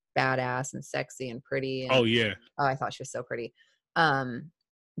badass and sexy and pretty. And, oh, yeah. Oh, I thought she was so pretty.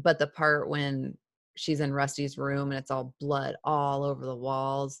 But the part when she's in Rusty's room and it's all blood all over the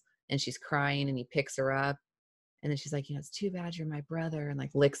walls and she's crying and he picks her up. And then she's like, it's too bad you're my brother, and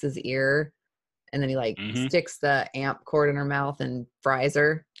like licks his ear. And then he like sticks the amp cord in her mouth and fries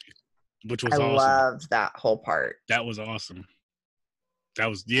her. Which was awesome. I loved that whole part. That was awesome. I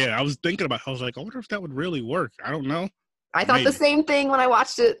was thinking about it. I was like, I wonder if that would really work. I don't know. I thought the same thing when I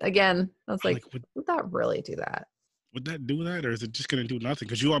watched it again. I was like, would that really do that? Would that do that? Or is it just going to do nothing?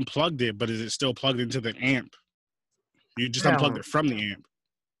 Because you unplugged it, but is it still plugged into the amp? You just unplugged it from the amp.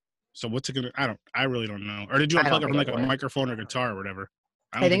 So what's it going to, I really don't know. Or did you unplug it from like a microphone or guitar or whatever?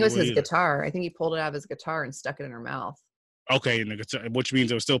 I think it was his guitar. I think he pulled it out of his guitar and stuck it in her mouth. Okay, and the guitar, which means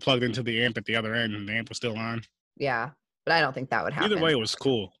it was still plugged into the amp at the other end and the amp was still on. Yeah, but I don't think that would happen. Either way, it was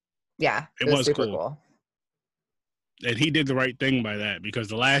cool. Yeah, it was super cool. And he did the right thing by that, because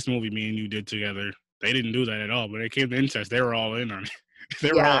the last movie me and you did together, they didn't do that at all. But it came to incest, they were all in on it.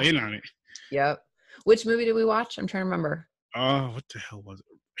 They were all in on it. Yep. Which movie did we watch? I'm trying to remember. What the hell was it?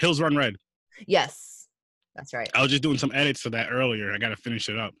 Hills Run Red. Yes. That's right. I was just doing some edits to that earlier. I got to finish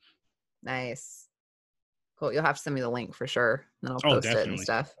it up. Nice. Cool. You'll have to send me the link for sure. And then I'll post it and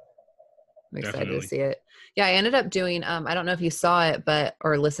stuff. I'm excited to see it. Yeah, I ended up doing, I don't know if you saw it,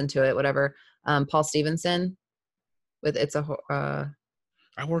 or listened to it, whatever. Paul Stevenson with I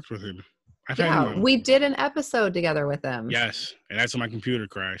worked with him. We did an episode together with him. Yes. And that's when my computer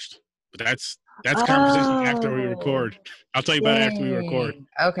crashed. But that's conversation after we record. I'll tell you about it after we record.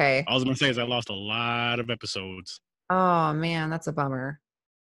 Okay. All I was going to say is I lost a lot of episodes. Oh, man, that's a bummer.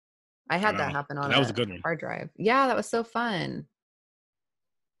 I had that happen on that was a good one. hard drive. Yeah, that was so fun.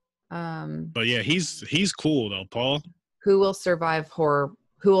 But yeah, he's cool though, Paul. Who will survive horror?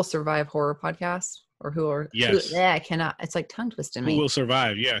 Who will survive horror podcast? Or Yes. Yeah, I cannot. It's like tongue twisting me. Who will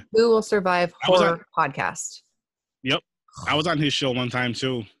survive? Yeah. Who will survive horror podcast? Yep. I was on his show one time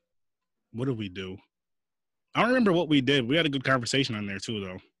too. What did we do? I don't remember what we did. We had a good conversation on there too,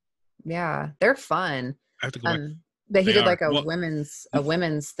 though. Yeah, they're fun. I have to go back. But he did like a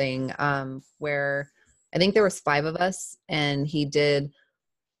women's thing where I think there was 5 of us, and he did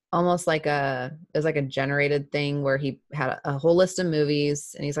almost like it was like a generated thing where he had a whole list of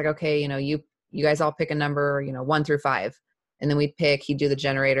movies, and he's like, okay, you guys all pick a number, 1 through 5, and then he'd do the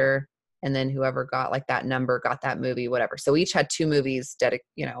generator, and then whoever got like that number got that movie, whatever. So we each had 2 movies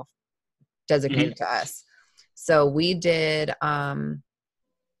designated to us. So we did I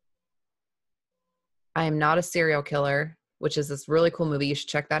Am Not a Serial Killer, which is this really cool movie. You should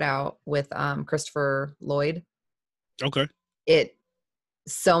check that out with Christopher Lloyd. Okay.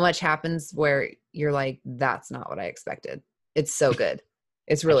 So much happens where you're like, that's not what I expected. It's so good.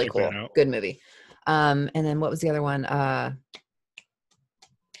 It's really cool. Good movie. And then what was the other one?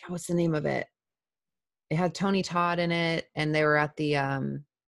 What's the name of it? It had Tony Todd in it, and they were at the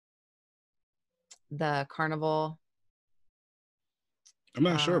carnival. I'm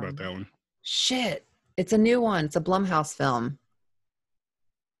not sure about that one. Shit. It's a new one. It's a Blumhouse film.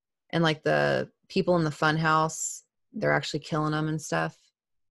 And like the people in the fun house, they're actually killing them and stuff.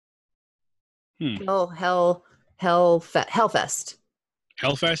 Hellfest.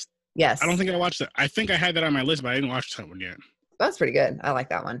 Hellfest? Yes. I don't think I watched that. I think I had that on my list, but I didn't watch that one yet. That's pretty good. I like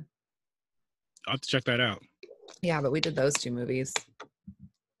that one. I'll have to check that out. Yeah, but we did those 2 movies.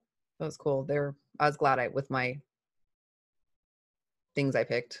 That was cool. I was glad with my things I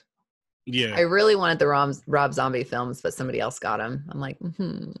picked. Yeah. I really wanted the Rob Zombie films, but somebody else got them. I'm like,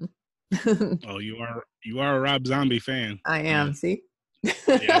 Oh, you are a Rob Zombie fan. I am. See?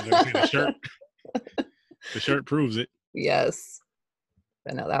 Yeah, the shirt. The shirt proves it. Yes.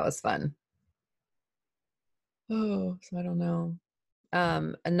 But no, that was fun. Oh, so I don't know.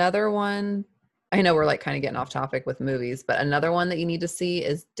 Another one, I know we're like kind of getting off topic with movies, but another one that you need to see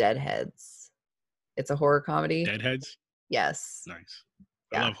is Deadheads. It's a horror comedy. Deadheads? Yes. Nice.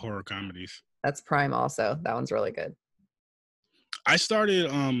 Yeah. I love horror comedies. That's Prime also. That one's really good. I started,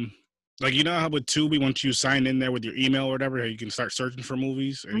 like, you know how with Tubi, once you sign in there with your email or whatever, you can start searching for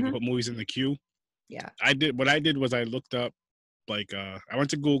movies and you can put movies in the queue. Yeah. What I did was I looked up, like, I went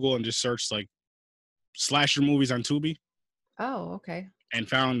to Google and just searched, like, slasher movies on Tubi. Oh, okay. And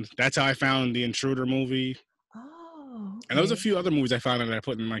that's how I found the Intruder movie. Oh. Okay. And there was a few other movies I found that I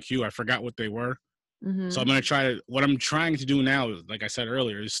put in my queue. I forgot what they were. So I'm going to what I'm trying to do now, like I said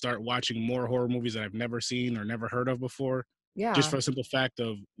earlier, is start watching more horror movies that I've never seen or never heard of before. Yeah. Just for the simple fact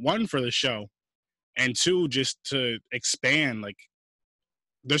of, 1, for the show, and 2, just to expand. Like,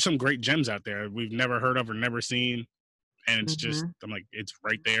 there's some great gems out there we've never heard of or never seen. And it's just, I'm like, it's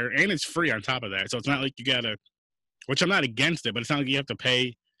right there. And it's free on top of that. So it's not like you got to, which I'm not against it, but it's not like you have to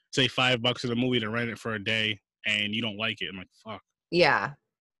pay, say, $5 for the movie to rent it for a day and you don't like it. I'm like, fuck. Yeah.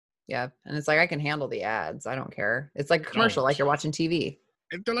 Yeah. And it's like, I can handle the ads. I don't care. It's like a commercial, like you're watching TV.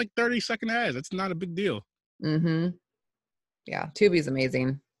 They're like 30-second ads. It's not a big deal. Yeah. Tubi's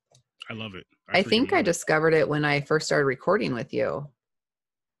amazing. I love it. I think I discovered it when I first started recording with you.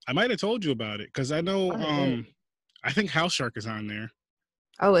 I might have told you about it because I know, I think House Shark is on there.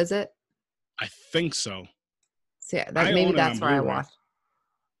 Oh, is it? I think so. So yeah, maybe that's where I watched.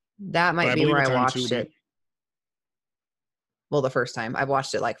 That might be where I watched it. Well, the first time. I've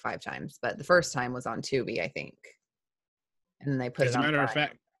watched it like 5 times, but the first time was on Tubi, I think. And then they put it on. As a matter of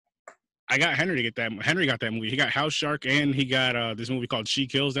fact, I got Henry to get that. Henry got that movie. He got House Shark and he got this movie called She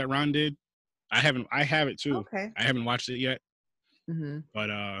Kills that Ron did. I have it too. Okay. I haven't watched it yet. But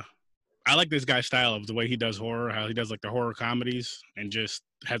I like this guy's style of the way he does horror, how he does like the horror comedies and just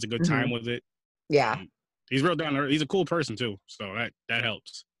has a good time with it. Yeah. He's real down there. He's a cool person too. So that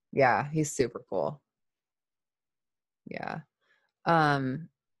helps. Yeah, he's super cool. Yeah.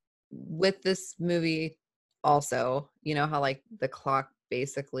 With this movie also, you know how like the clock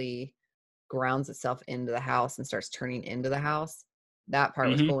basically grounds itself into the house and starts turning into the house? That part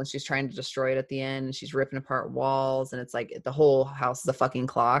was cool when she's trying to destroy it at the end and she's ripping apart walls and it's like the whole house is a fucking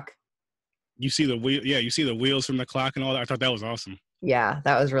clock. You see the wheel, you see the wheels from the clock and all that. I thought that was awesome. Yeah,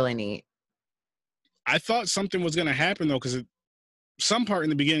 that was really neat. I thought something was gonna happen though, because some part in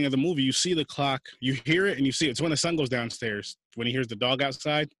the beginning of the movie, you see the clock, you hear it, and you see it. It's when the son goes downstairs, when he hears the dog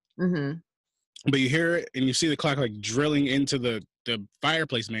outside. But you hear it, and you see the clock like drilling into the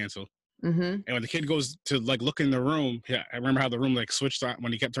fireplace mantle. And when the kid goes to like look in the room, I remember how the room like switched on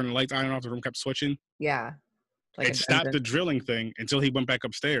when he kept turning the lights on and off. The room kept switching. Yeah. Like it a stopped the dungeon. drilling thing until he went back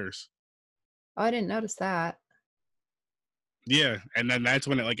upstairs. Oh, I didn't notice that. Yeah, and then that's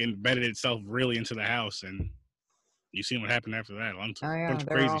when it like embedded itself really into the house, and you seen what happened after that. A Oh yeah, bunch of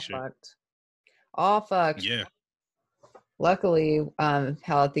they're crazy all shit. fucked. All fucked. Yeah. Luckily,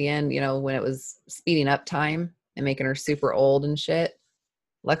 how at the end, when it was speeding up time and making her super old and shit,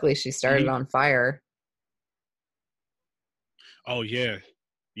 luckily she started Mhm. on fire. Oh yeah,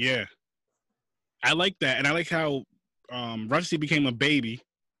 yeah. I like that, and I like how Rusty became a baby,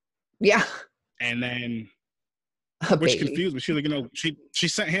 Yeah, and then a which baby. confused me. She was like, she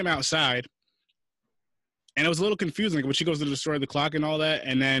sent him outside, and it was a little confusing like, when she goes to destroy the clock and all that,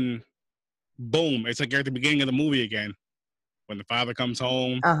 and then boom, it's like you're at the beginning of the movie again when the father comes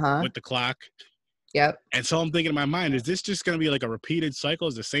home Uh-huh. with the clock. Yep. And so I'm thinking in my mind, is this just gonna be like a repeated cycle?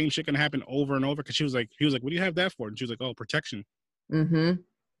 Is the same shit gonna happen over and over? Because he was like, what do you have that for? And she was like, oh, protection. Mm-hmm.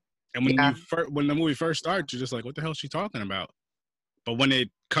 And when Yeah. when the movie first starts, you're just like, what the hell is she talking about? But when it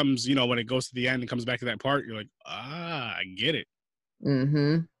comes, when it goes to the end and comes back to that part, you're like, I get it.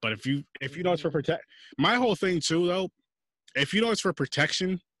 Mm-hmm. But if you know it's for protect, my whole thing too though, if you know it's for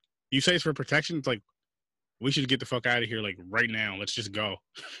protection, you say it's for protection, it's like we should get the fuck out of here like right now. Let's just go.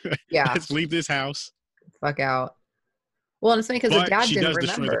 Yeah. Let's leave this house. Fuck out. Well, and it's funny because the But dad she didn't does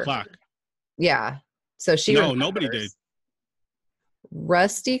destroy the remember. clock. Yeah. So she No, nobody did. remembers.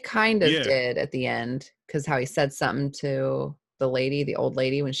 Rusty kind of Yeah. did at the end because how he said something to the old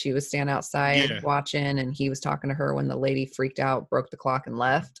lady, when she was standing outside watching, and he was talking to her when the lady freaked out, broke the clock, and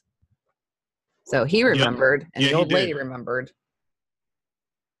left. So he remembered, and the old lady remembered.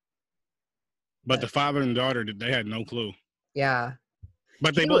 But the father and daughter, they had no clue. Yeah.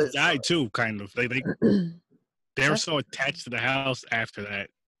 But they both died too, kind of. They were so attached to the house after that.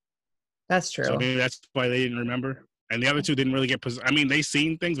 That's true. So maybe that's why they didn't remember. And the other two didn't really get possessed. I mean, they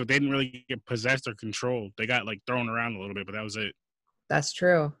seen things, but they didn't really get possessed or controlled. They got like thrown around a little bit, but that was it. That's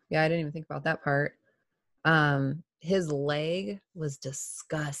true. Yeah, I didn't even think about that part. His leg was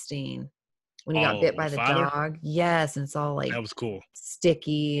disgusting when he got bit by the dog. Yes, and it's all like that was cool,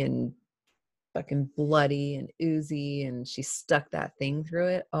 sticky and fucking bloody and oozy, and she stuck that thing through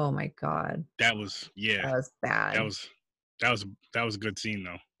it. Oh my god, that was that was bad. That was a good scene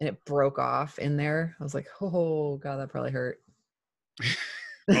though. And it broke off in there. I was like, oh god, that probably hurt.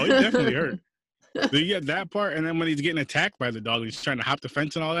 Oh, it definitely hurt. You get that part, and then when he's getting attacked by the dog, he's trying to hop the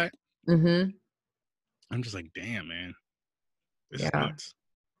fence and all that. Mm-hmm. I'm just like, damn, man, this is nuts.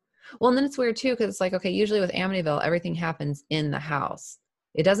 Well, and then it's weird too, because it's like, okay, usually with Amityville, everything happens in the house.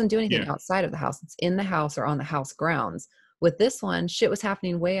 It doesn't do anything outside of the house. It's in the house or on the house grounds. With this one, shit was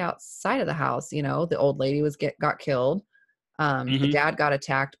happening way outside of the house. The old lady got killed. The dad got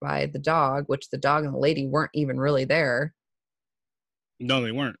attacked by the dog, which the dog and the lady weren't even really there. No,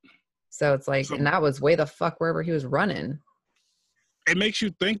 they weren't. So it's like, and that was way the fuck wherever he was running. It makes you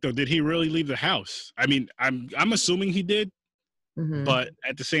think though, did he really leave the house? I mean, I'm assuming he did, but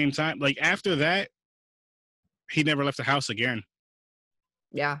at the same time, like after that, he never left the house again.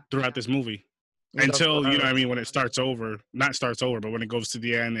 Yeah. Throughout this movie. Until, when it starts over, not starts over, but when it goes to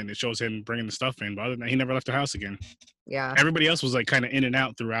the end and it shows him bringing the stuff in. But other than that, he never left the house again. Yeah. Everybody else was like kind of in and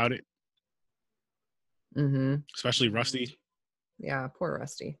out throughout it. Mm-hmm. Especially Rusty. Yeah, poor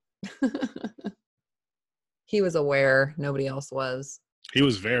Rusty. He was aware. Nobody else was. He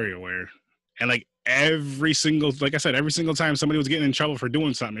was very aware. And like like I said, every single time somebody was getting in trouble for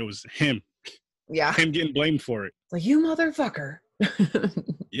doing something, it was him. Yeah. Him getting blamed for it. Like, you motherfucker.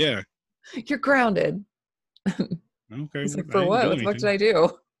 Yeah. You're grounded. Okay. He's like, for what? What the fuck did I do?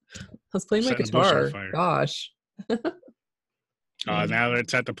 I was playing my guitar. Gosh. Now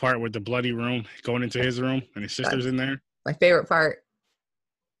it's at the part with the bloody room, going into his room, and his sister's in there. My favorite part.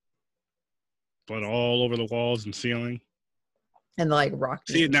 Blood all over the walls and ceiling. And the like rock.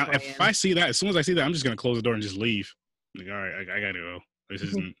 See, now if I see that, as soon as I see that, I'm just gonna close the door and just leave. Like, all right, I gotta go. This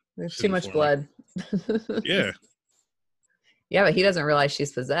isn't. There's too much blood. Yeah. Yeah, but he doesn't realize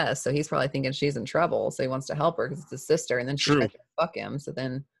she's possessed, so he's probably thinking she's in trouble. So he wants to help her because it's his sister, and then she tries to fuck him. So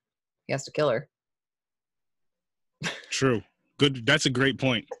then he has to kill her. True. Good. That's a great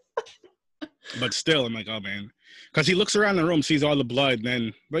point. But still, I'm like, oh man, because he looks around the room, sees all the blood,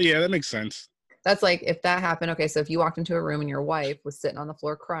 but yeah, that makes sense. That's like if that happened. Okay, so if you walked into a room and your wife was sitting on the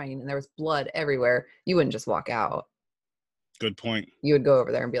floor crying and there was blood everywhere, you wouldn't just walk out. Good point. You would go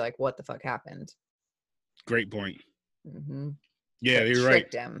over there and be like, "What the fuck happened?" Great point. Mm-hmm. Yeah, you're right.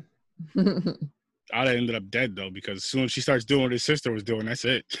 Tricked him. I'd have ended up dead though, because as soon as she starts doing what his sister was doing, that's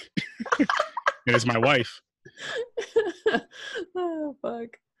it. It's my wife. Oh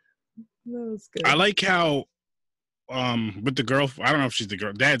fuck. That was good. I like how with the girl, I don't know if she's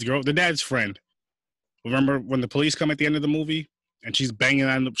the dad's friend. Remember when the police come at the end of the movie and she's banging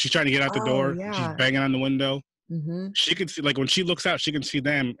on she's trying to get out the door. Yeah. And she's banging on the window. Mm-hmm. She can see, like when she looks out, she can see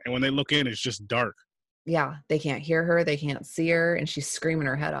them. And when they look in, it's just dark. Yeah. They can't hear her. They can't see her. And she's screaming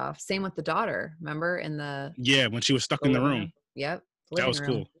her head off. Same with the daughter. Remember in the. Yeah. When she was stuck in the room. Yep. That was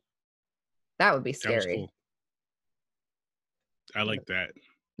cool. That would be scary. That was cool. I like that.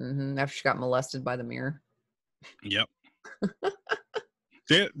 Mm-hmm. After she got molested by the mirror. Yep.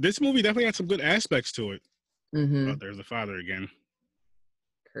 This movie definitely had some good aspects to it. Mm-hmm. Oh, there's the father again.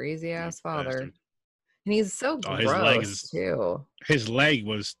 Crazy ass father. Bastard. And he's so gross too. His leg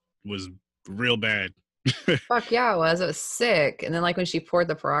was real bad. Fuck yeah, it was. It was sick. And then like when she poured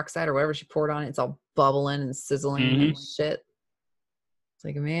the peroxide or whatever she poured on it, it's all bubbling and sizzling and shit. It's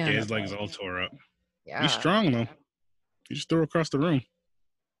like, man. Yeah, his leg's all tore up. Yeah. He's strong though. He just threw across the room.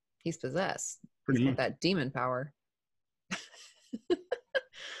 He's possessed. Pretty much. That demon power.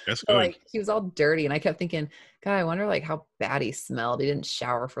 That's So, good. like he was all dirty, and I kept thinking, God, I wonder like how bad he smelled. He didn't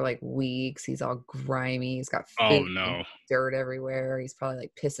shower for like weeks. He's all grimy. He's got food and dirt everywhere. He's probably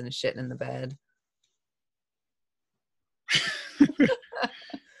like pissing and shitting in the bed. I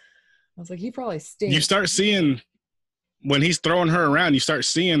was like, he probably stinks. You start seeing when he's throwing her around. You start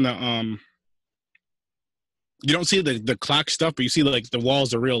seeing the You don't see the clock stuff, but you see like the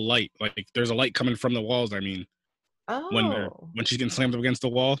walls are real light. Like there's a light coming from the walls. I mean. When she's getting slammed up against the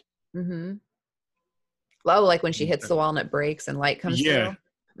wall. Mm-hmm. Oh, like when she hits the wall and it breaks and light comes through.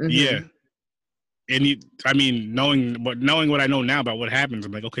 Mm-hmm. Yeah. And knowing what I know now about what happens,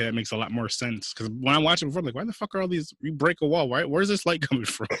 I'm like, okay, that makes a lot more sense. Because when I watch it before, I'm like, why the fuck are all these? You break a wall, right? Where's this light coming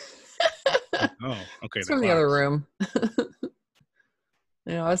from? Oh, okay. It's from the other room.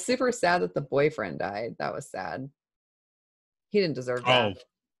 I was super sad that the boyfriend died. That was sad. He didn't deserve that. Oh.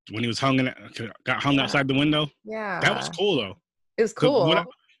 When he was got hung outside the window. Yeah. That was cool though. It was cool.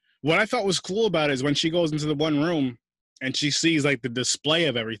 What I thought was cool about it is when she goes into the one room and she sees like the display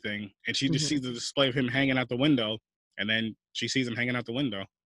of everything and she just sees the display of him hanging out the window and then she sees him hanging out the window.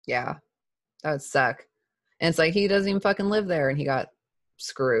 Yeah. That would suck. And it's like he doesn't even fucking live there and he got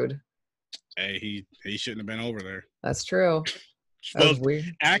screwed. Hey, he shouldn't have been over there. That's true. That was weird.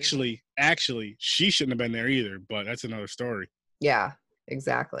 Actually, she shouldn't have been there either, but that's another story. Yeah.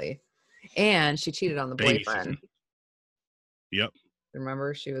 Exactly. And she cheated on the boyfriend. Yep.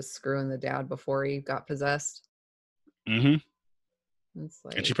 Remember, she was screwing the dad before he got possessed. Mm-hmm.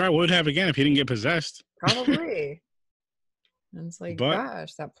 Like, and she probably would have again if he didn't get possessed. Probably. And it's like,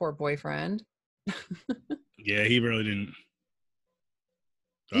 gosh, that poor boyfriend. Yeah, he really didn't.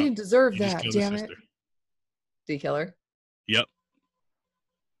 He didn't deserve that, damn it. Did he kill her? Yep.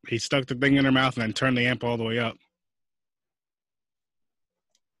 He stuck the thing in her mouth and then turned the amp all the way up.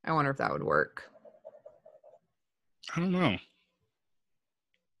 I wonder if that would work. I don't know.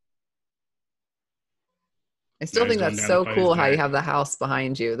 I still think that's so cool how you have the house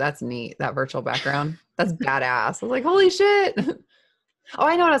behind you. That's neat. That virtual background. That's badass. I was like, holy shit. Oh,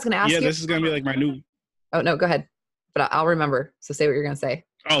 I know what I was going to ask you. Yeah, this is going to be like my new. Oh, no, go ahead. But I'll remember. So say what you're going to say.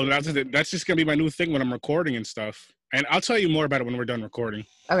 Oh, that's just going to be my new thing when I'm recording and stuff. And I'll tell you more about it when we're done recording.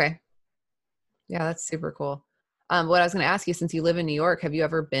 Okay. Yeah, that's super cool. What I was going to ask you, since you live in New York, have you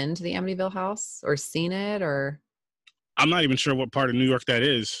ever been to the Amityville house or seen it or? I'm not even sure what part of New York that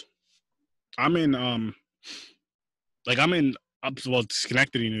is. I'm in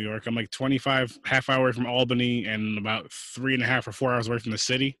Schenectady, New York. I'm like 25, half hour away from Albany and about 3.5 or 4 hours away from the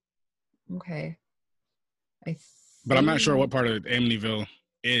city. Okay. But I'm not sure what part of Amityville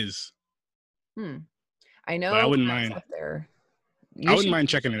is. I know. But I wouldn't mind. Up there. I wouldn't mind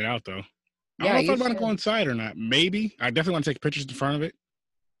checking it out though. I don't know if I want to go inside or not. Maybe. I definitely want to take pictures in front of it.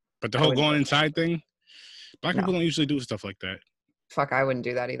 But the whole going inside thing, black people don't usually do stuff like that. Fuck, I wouldn't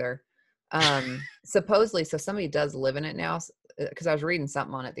do that either. Supposedly, so somebody does live in it now, because I was reading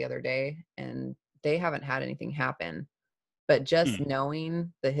something on it the other day, and they haven't had anything happen. But just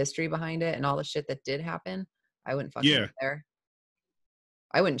knowing the history behind it and all the shit that did happen, I wouldn't fucking live there.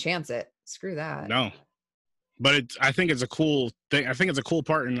 I wouldn't chance it. Screw that. No. But I think it's a cool thing. I think it's a cool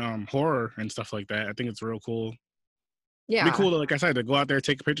part in horror and stuff like that. I think it's real cool. Yeah. It'd be cool to, like I said, to go out there,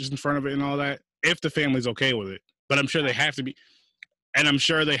 take pictures in front of it and all that, if the family's okay with it. But I'm sure they have to be. And I'm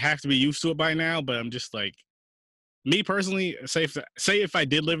sure they have to be used to it by now. But I'm just like, me personally, say if I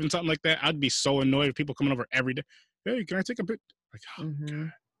did live in something like that, I'd be so annoyed with people coming over every day. Hey, can I take a picture? Like, oh,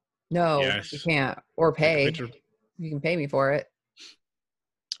 God. No, you can't. Or pay. You can pay me for it.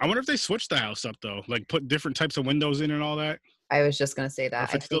 I wonder if they switched the house up though, like put different types of windows in and all that. I was just gonna say that. Or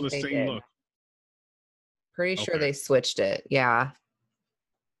if it's still the same look. Pretty sure they switched it. Yeah.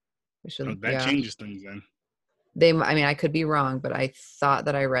 That changes things then. I mean, I could be wrong, but I thought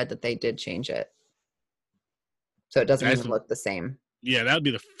that I read that they did change it. So it doesn't That's even look the same. Yeah, that would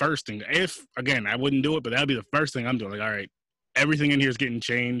be the first thing. If, again, I wouldn't do it, but that would be the first thing I'm doing. Like, all right, everything in here is getting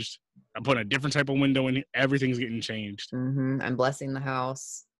changed. I'm putting a different type of window in here. Everything's getting changed. I'm blessing the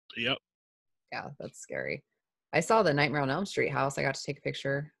house. Yep. Yeah, that's scary. I saw the Nightmare on Elm Street house. I got to take a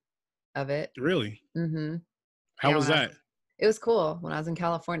picture of it. Really? Mm-hmm. How was that? It was cool. When I was in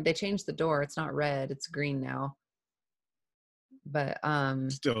California, they changed the door. It's not red. It's green now. But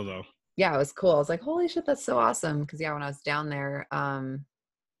Still, though. yeah, it was cool. I was like, holy shit, that's so awesome. Because yeah, when I was down there,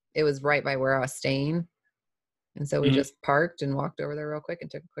 it was right by where I was staying. And so we just parked and walked over there real quick and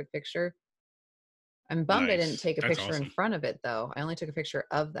took a quick picture. I'm bummed I didn't take a picture in front of it, though. I only took a picture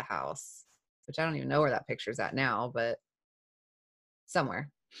of the house, which I don't even know where that picture's at now, but somewhere.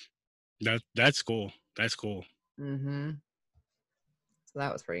 That's cool. That's cool. Mm-hmm. So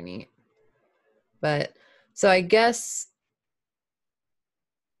that was pretty neat. But so I guess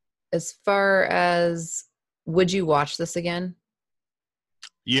as far as, would you watch this again?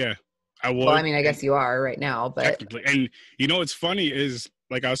 Yeah, I would. Well, I mean, I guess you are right now, but technically. And you know what's funny is,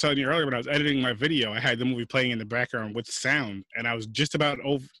 like I was telling you earlier, when I was editing my video, I had the movie playing in the background with sound, and I was just about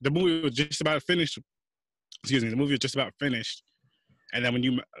over. The movie was just about finished. Excuse me, the movie was just about finished. And then when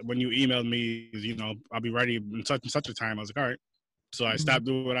you emailed me, you know, I'll be ready in such and such a time, I was like, all right. So I stopped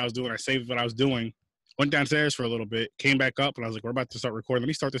doing what I was doing. I saved what I was doing, went downstairs for a little bit, came back up, and I was like, we're about to start recording. Let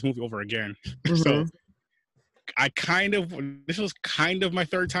me start this movie over again. So this was kind of my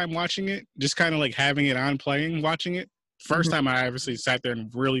third time watching it, just kind of like having it on playing, watching it. First time I obviously sat there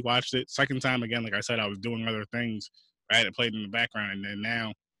and really watched it. Second time, again, like I said, I was doing other things. I had it played in the background, and then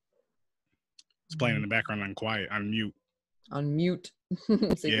now it's playing in the background on quiet, on mute. On mute. So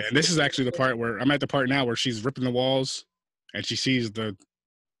yeah, and this is actually the part where I'm at the part now where she's ripping the walls and she sees the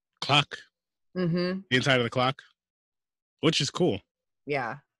clock, the inside of the clock, which is cool.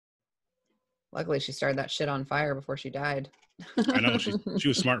 Yeah. Luckily, she started that shit on fire before she died. I know, she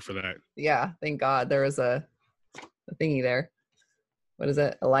was smart for that. Yeah, thank God there was a thingy there. What is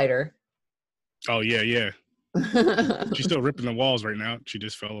it? A lighter. Oh, yeah, yeah. She's still ripping the walls right now. She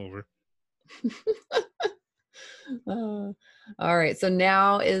just fell over. All right, so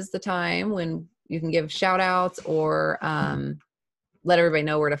now is the time when you can give shout outs or let everybody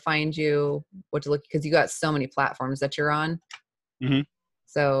know where to find you, what to look, because you got so many platforms that you're on.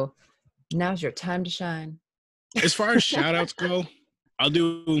 So now's your time to shine. As far as shout outs go, I'll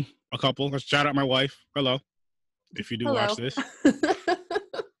do a couple. Let's shout out my wife. Hello. If you do watch this.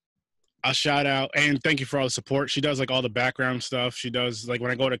 I'll shout out and thank you for all the support. She does like all the background stuff. She does like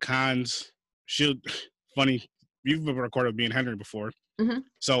when I go to cons, funny, you've recorded with me and Henry before.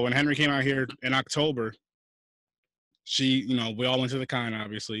 So when Henry came out here in October, we all went to the con,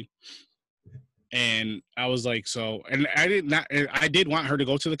 obviously. And I was like, and I did want her to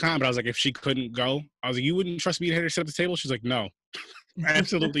go to the con, but I was like, if she couldn't go, I was like, you wouldn't trust me to sit at the table? She's like, no,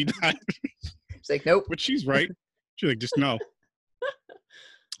 absolutely not. She's like, nope. But she's right. She's like, just no.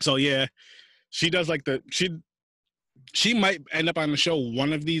 So yeah, she does like she might end up on the show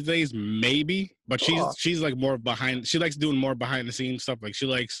one of these days, maybe, but she's like more behind. She likes doing more behind the scenes stuff. Like she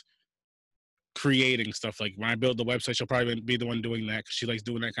likes creating stuff. Like when I build the website, she'll probably be the one doing that because she likes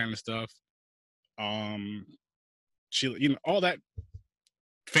doing that kind of stuff. She all that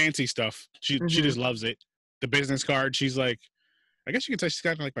fancy stuff. She just loves it. The business card, she's like, I guess you can say she's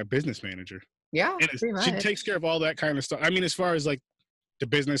kind of like my business manager. Yeah, pretty much. She takes care of all that kind of stuff. I mean, as far as like the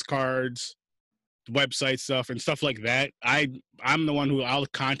business cards, website stuff, and stuff like that, I'm the one who I'll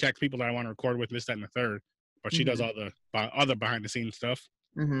contact people that I want to record with, this, that, and the third. But she does all the other behind the scenes stuff.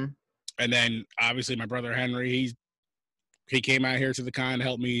 And then obviously my brother Henry, he came out here to the con to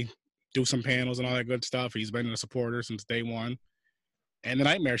help me do some panels and all that good stuff. He's been a supporter since day one. And the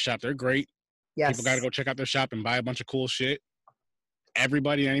Nightmare Shop, they're great. Yes. People got to go check out their shop and buy a bunch of cool shit.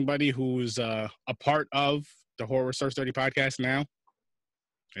 Anybody who's a part of the Horror Research 30 podcast now,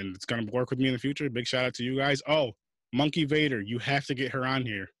 and it's going to work with me in the future, big shout out to you guys. Oh, Monkey Vader, you have to get her on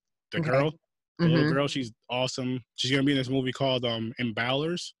here. The girl, the little girl, she's awesome. She's going to be in this movie called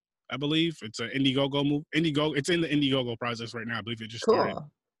Embowlers, I believe. It's an Indiegogo movie. It's in the Indiegogo process right now. I believe it just started.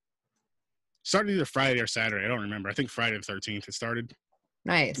 Started either Friday or Saturday. I don't remember. I think Friday the 13th it started.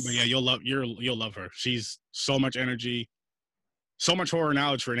 Nice. But yeah, you'll love her. She's so much energy, so much horror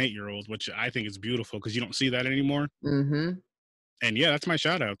knowledge for an 8-year-old, which I think is beautiful because you don't see that anymore. And yeah, that's my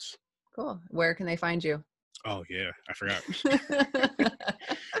shout outs. Cool. Where can they find you? Oh yeah, I forgot.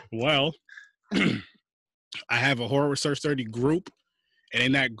 Well, I have a Horror Research 30 group. And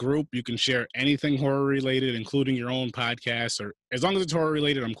in that group, you can share anything horror related, including your own podcast, or as long as it's horror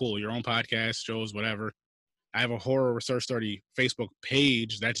related, I'm cool. Your own podcast, shows, whatever. I have a Horror Research 30 Facebook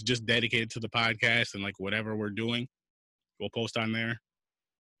page that's just dedicated to the podcast and like whatever we're doing, we'll post on there.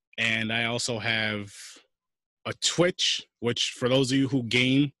 And I also have a Twitch, which for those of you who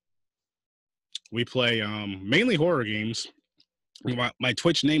game, we play mainly horror games. My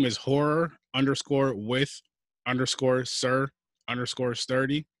Twitch name is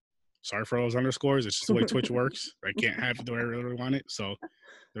horror_with_sir_sturdy. Sorry for those underscores. It's just the way Twitch works. I can't have it the way I really want it. So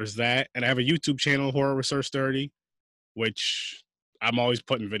there's that. And I have a YouTube channel, Horror Research 30, which I'm always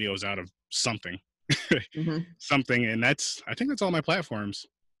putting videos out of something. Something. And I think that's all my platforms.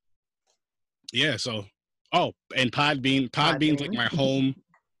 Yeah. So, and Podbean's like my home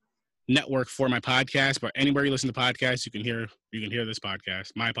network for my podcast. But anywhere you listen to podcasts, you can hear this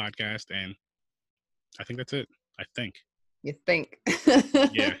podcast, my podcast. And I think that's it. I think. You think.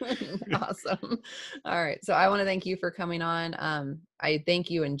 Yeah. Awesome. All right. So I want to thank you for coming on. I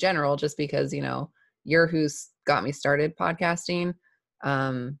thank you in general, just because, you're who's got me started podcasting.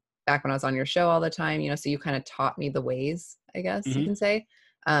 Back when I was on your show all the time, so you kind of taught me the ways, I guess you can say.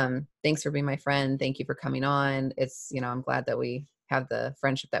 Thanks for being my friend. Thank you for coming on. It's, I'm glad that we have the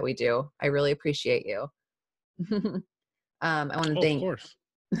friendship that we do. I really appreciate you. I want to thank, of course.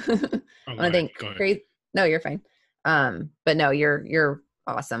 I want to thank No, you're fine. But no, you're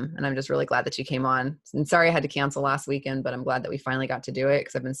awesome. And I'm just really glad that you came on. And sorry I had to cancel last weekend, but I'm glad that we finally got to do it,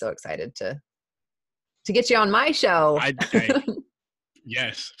 because I've been so excited to get you on my show.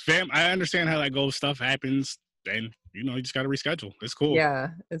 Yes. Fam, I understand how that goes. Stuff happens. Then, you just got to reschedule. It's cool. Yeah.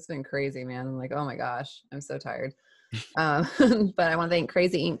 It's been crazy, man. I'm like, oh my gosh, I'm so tired. But I want to thank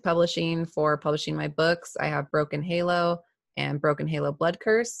Crazy Ink Publishing for publishing my books. I have Broken Halo and Broken Halo Blood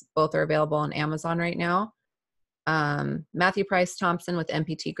Curse. Both are available on Amazon right now. Matthew Price Thompson with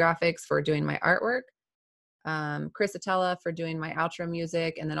MPT Graphics for doing my artwork. Chris Atella for doing my outro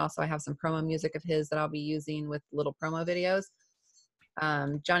music. And then also I have some promo music of his that I'll be using with little promo videos.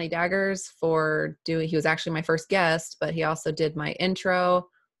 Johnny Daggers he was actually my first guest, but he also did my intro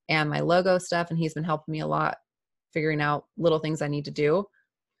and my logo stuff. And he's been helping me a lot figuring out little things I need to do.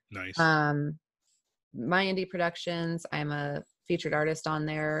 Nice. My Indie Productions, I'm a featured artist on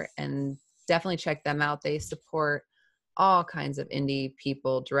there, and definitely check them out. They support all kinds of indie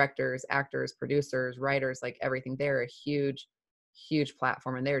people, directors, actors, producers, writers, like everything. They're a huge, huge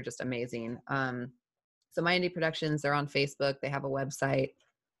platform, and they're just amazing. So My Indie Productions, they're on Facebook. They have a website.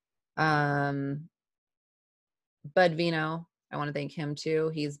 Bud Vino, I want to thank him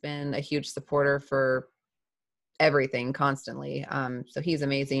too. He's been a huge supporter for everything constantly. So he's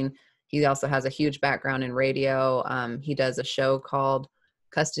amazing. He also has a huge background in radio. He does a show called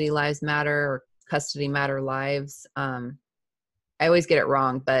Custody Lives Matter, or Custody Matter Lives. I always get it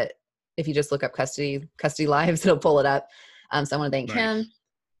wrong, but if you just look up Custody Lives, it'll pull it up. So I want to thank him.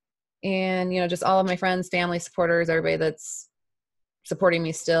 And, just all of my friends, family, supporters, everybody that's supporting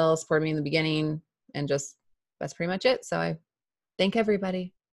me still, supported me in the beginning, and just, that's pretty much it. So I thank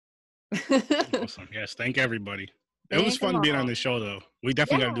everybody. Awesome. Yes. Thank everybody. It was fun being on this show, though. We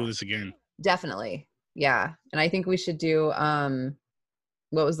definitely got to do this again. Definitely. Yeah. And I think we should do,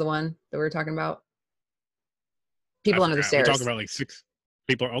 what was the one that we were talking about? People Under the Stairs. We're talking about like 6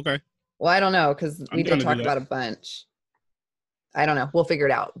 people. Okay. Well, I don't know, because we did talk about a bunch. I don't know. We'll figure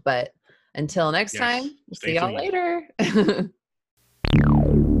it out. But until next time, we'll see y'all later.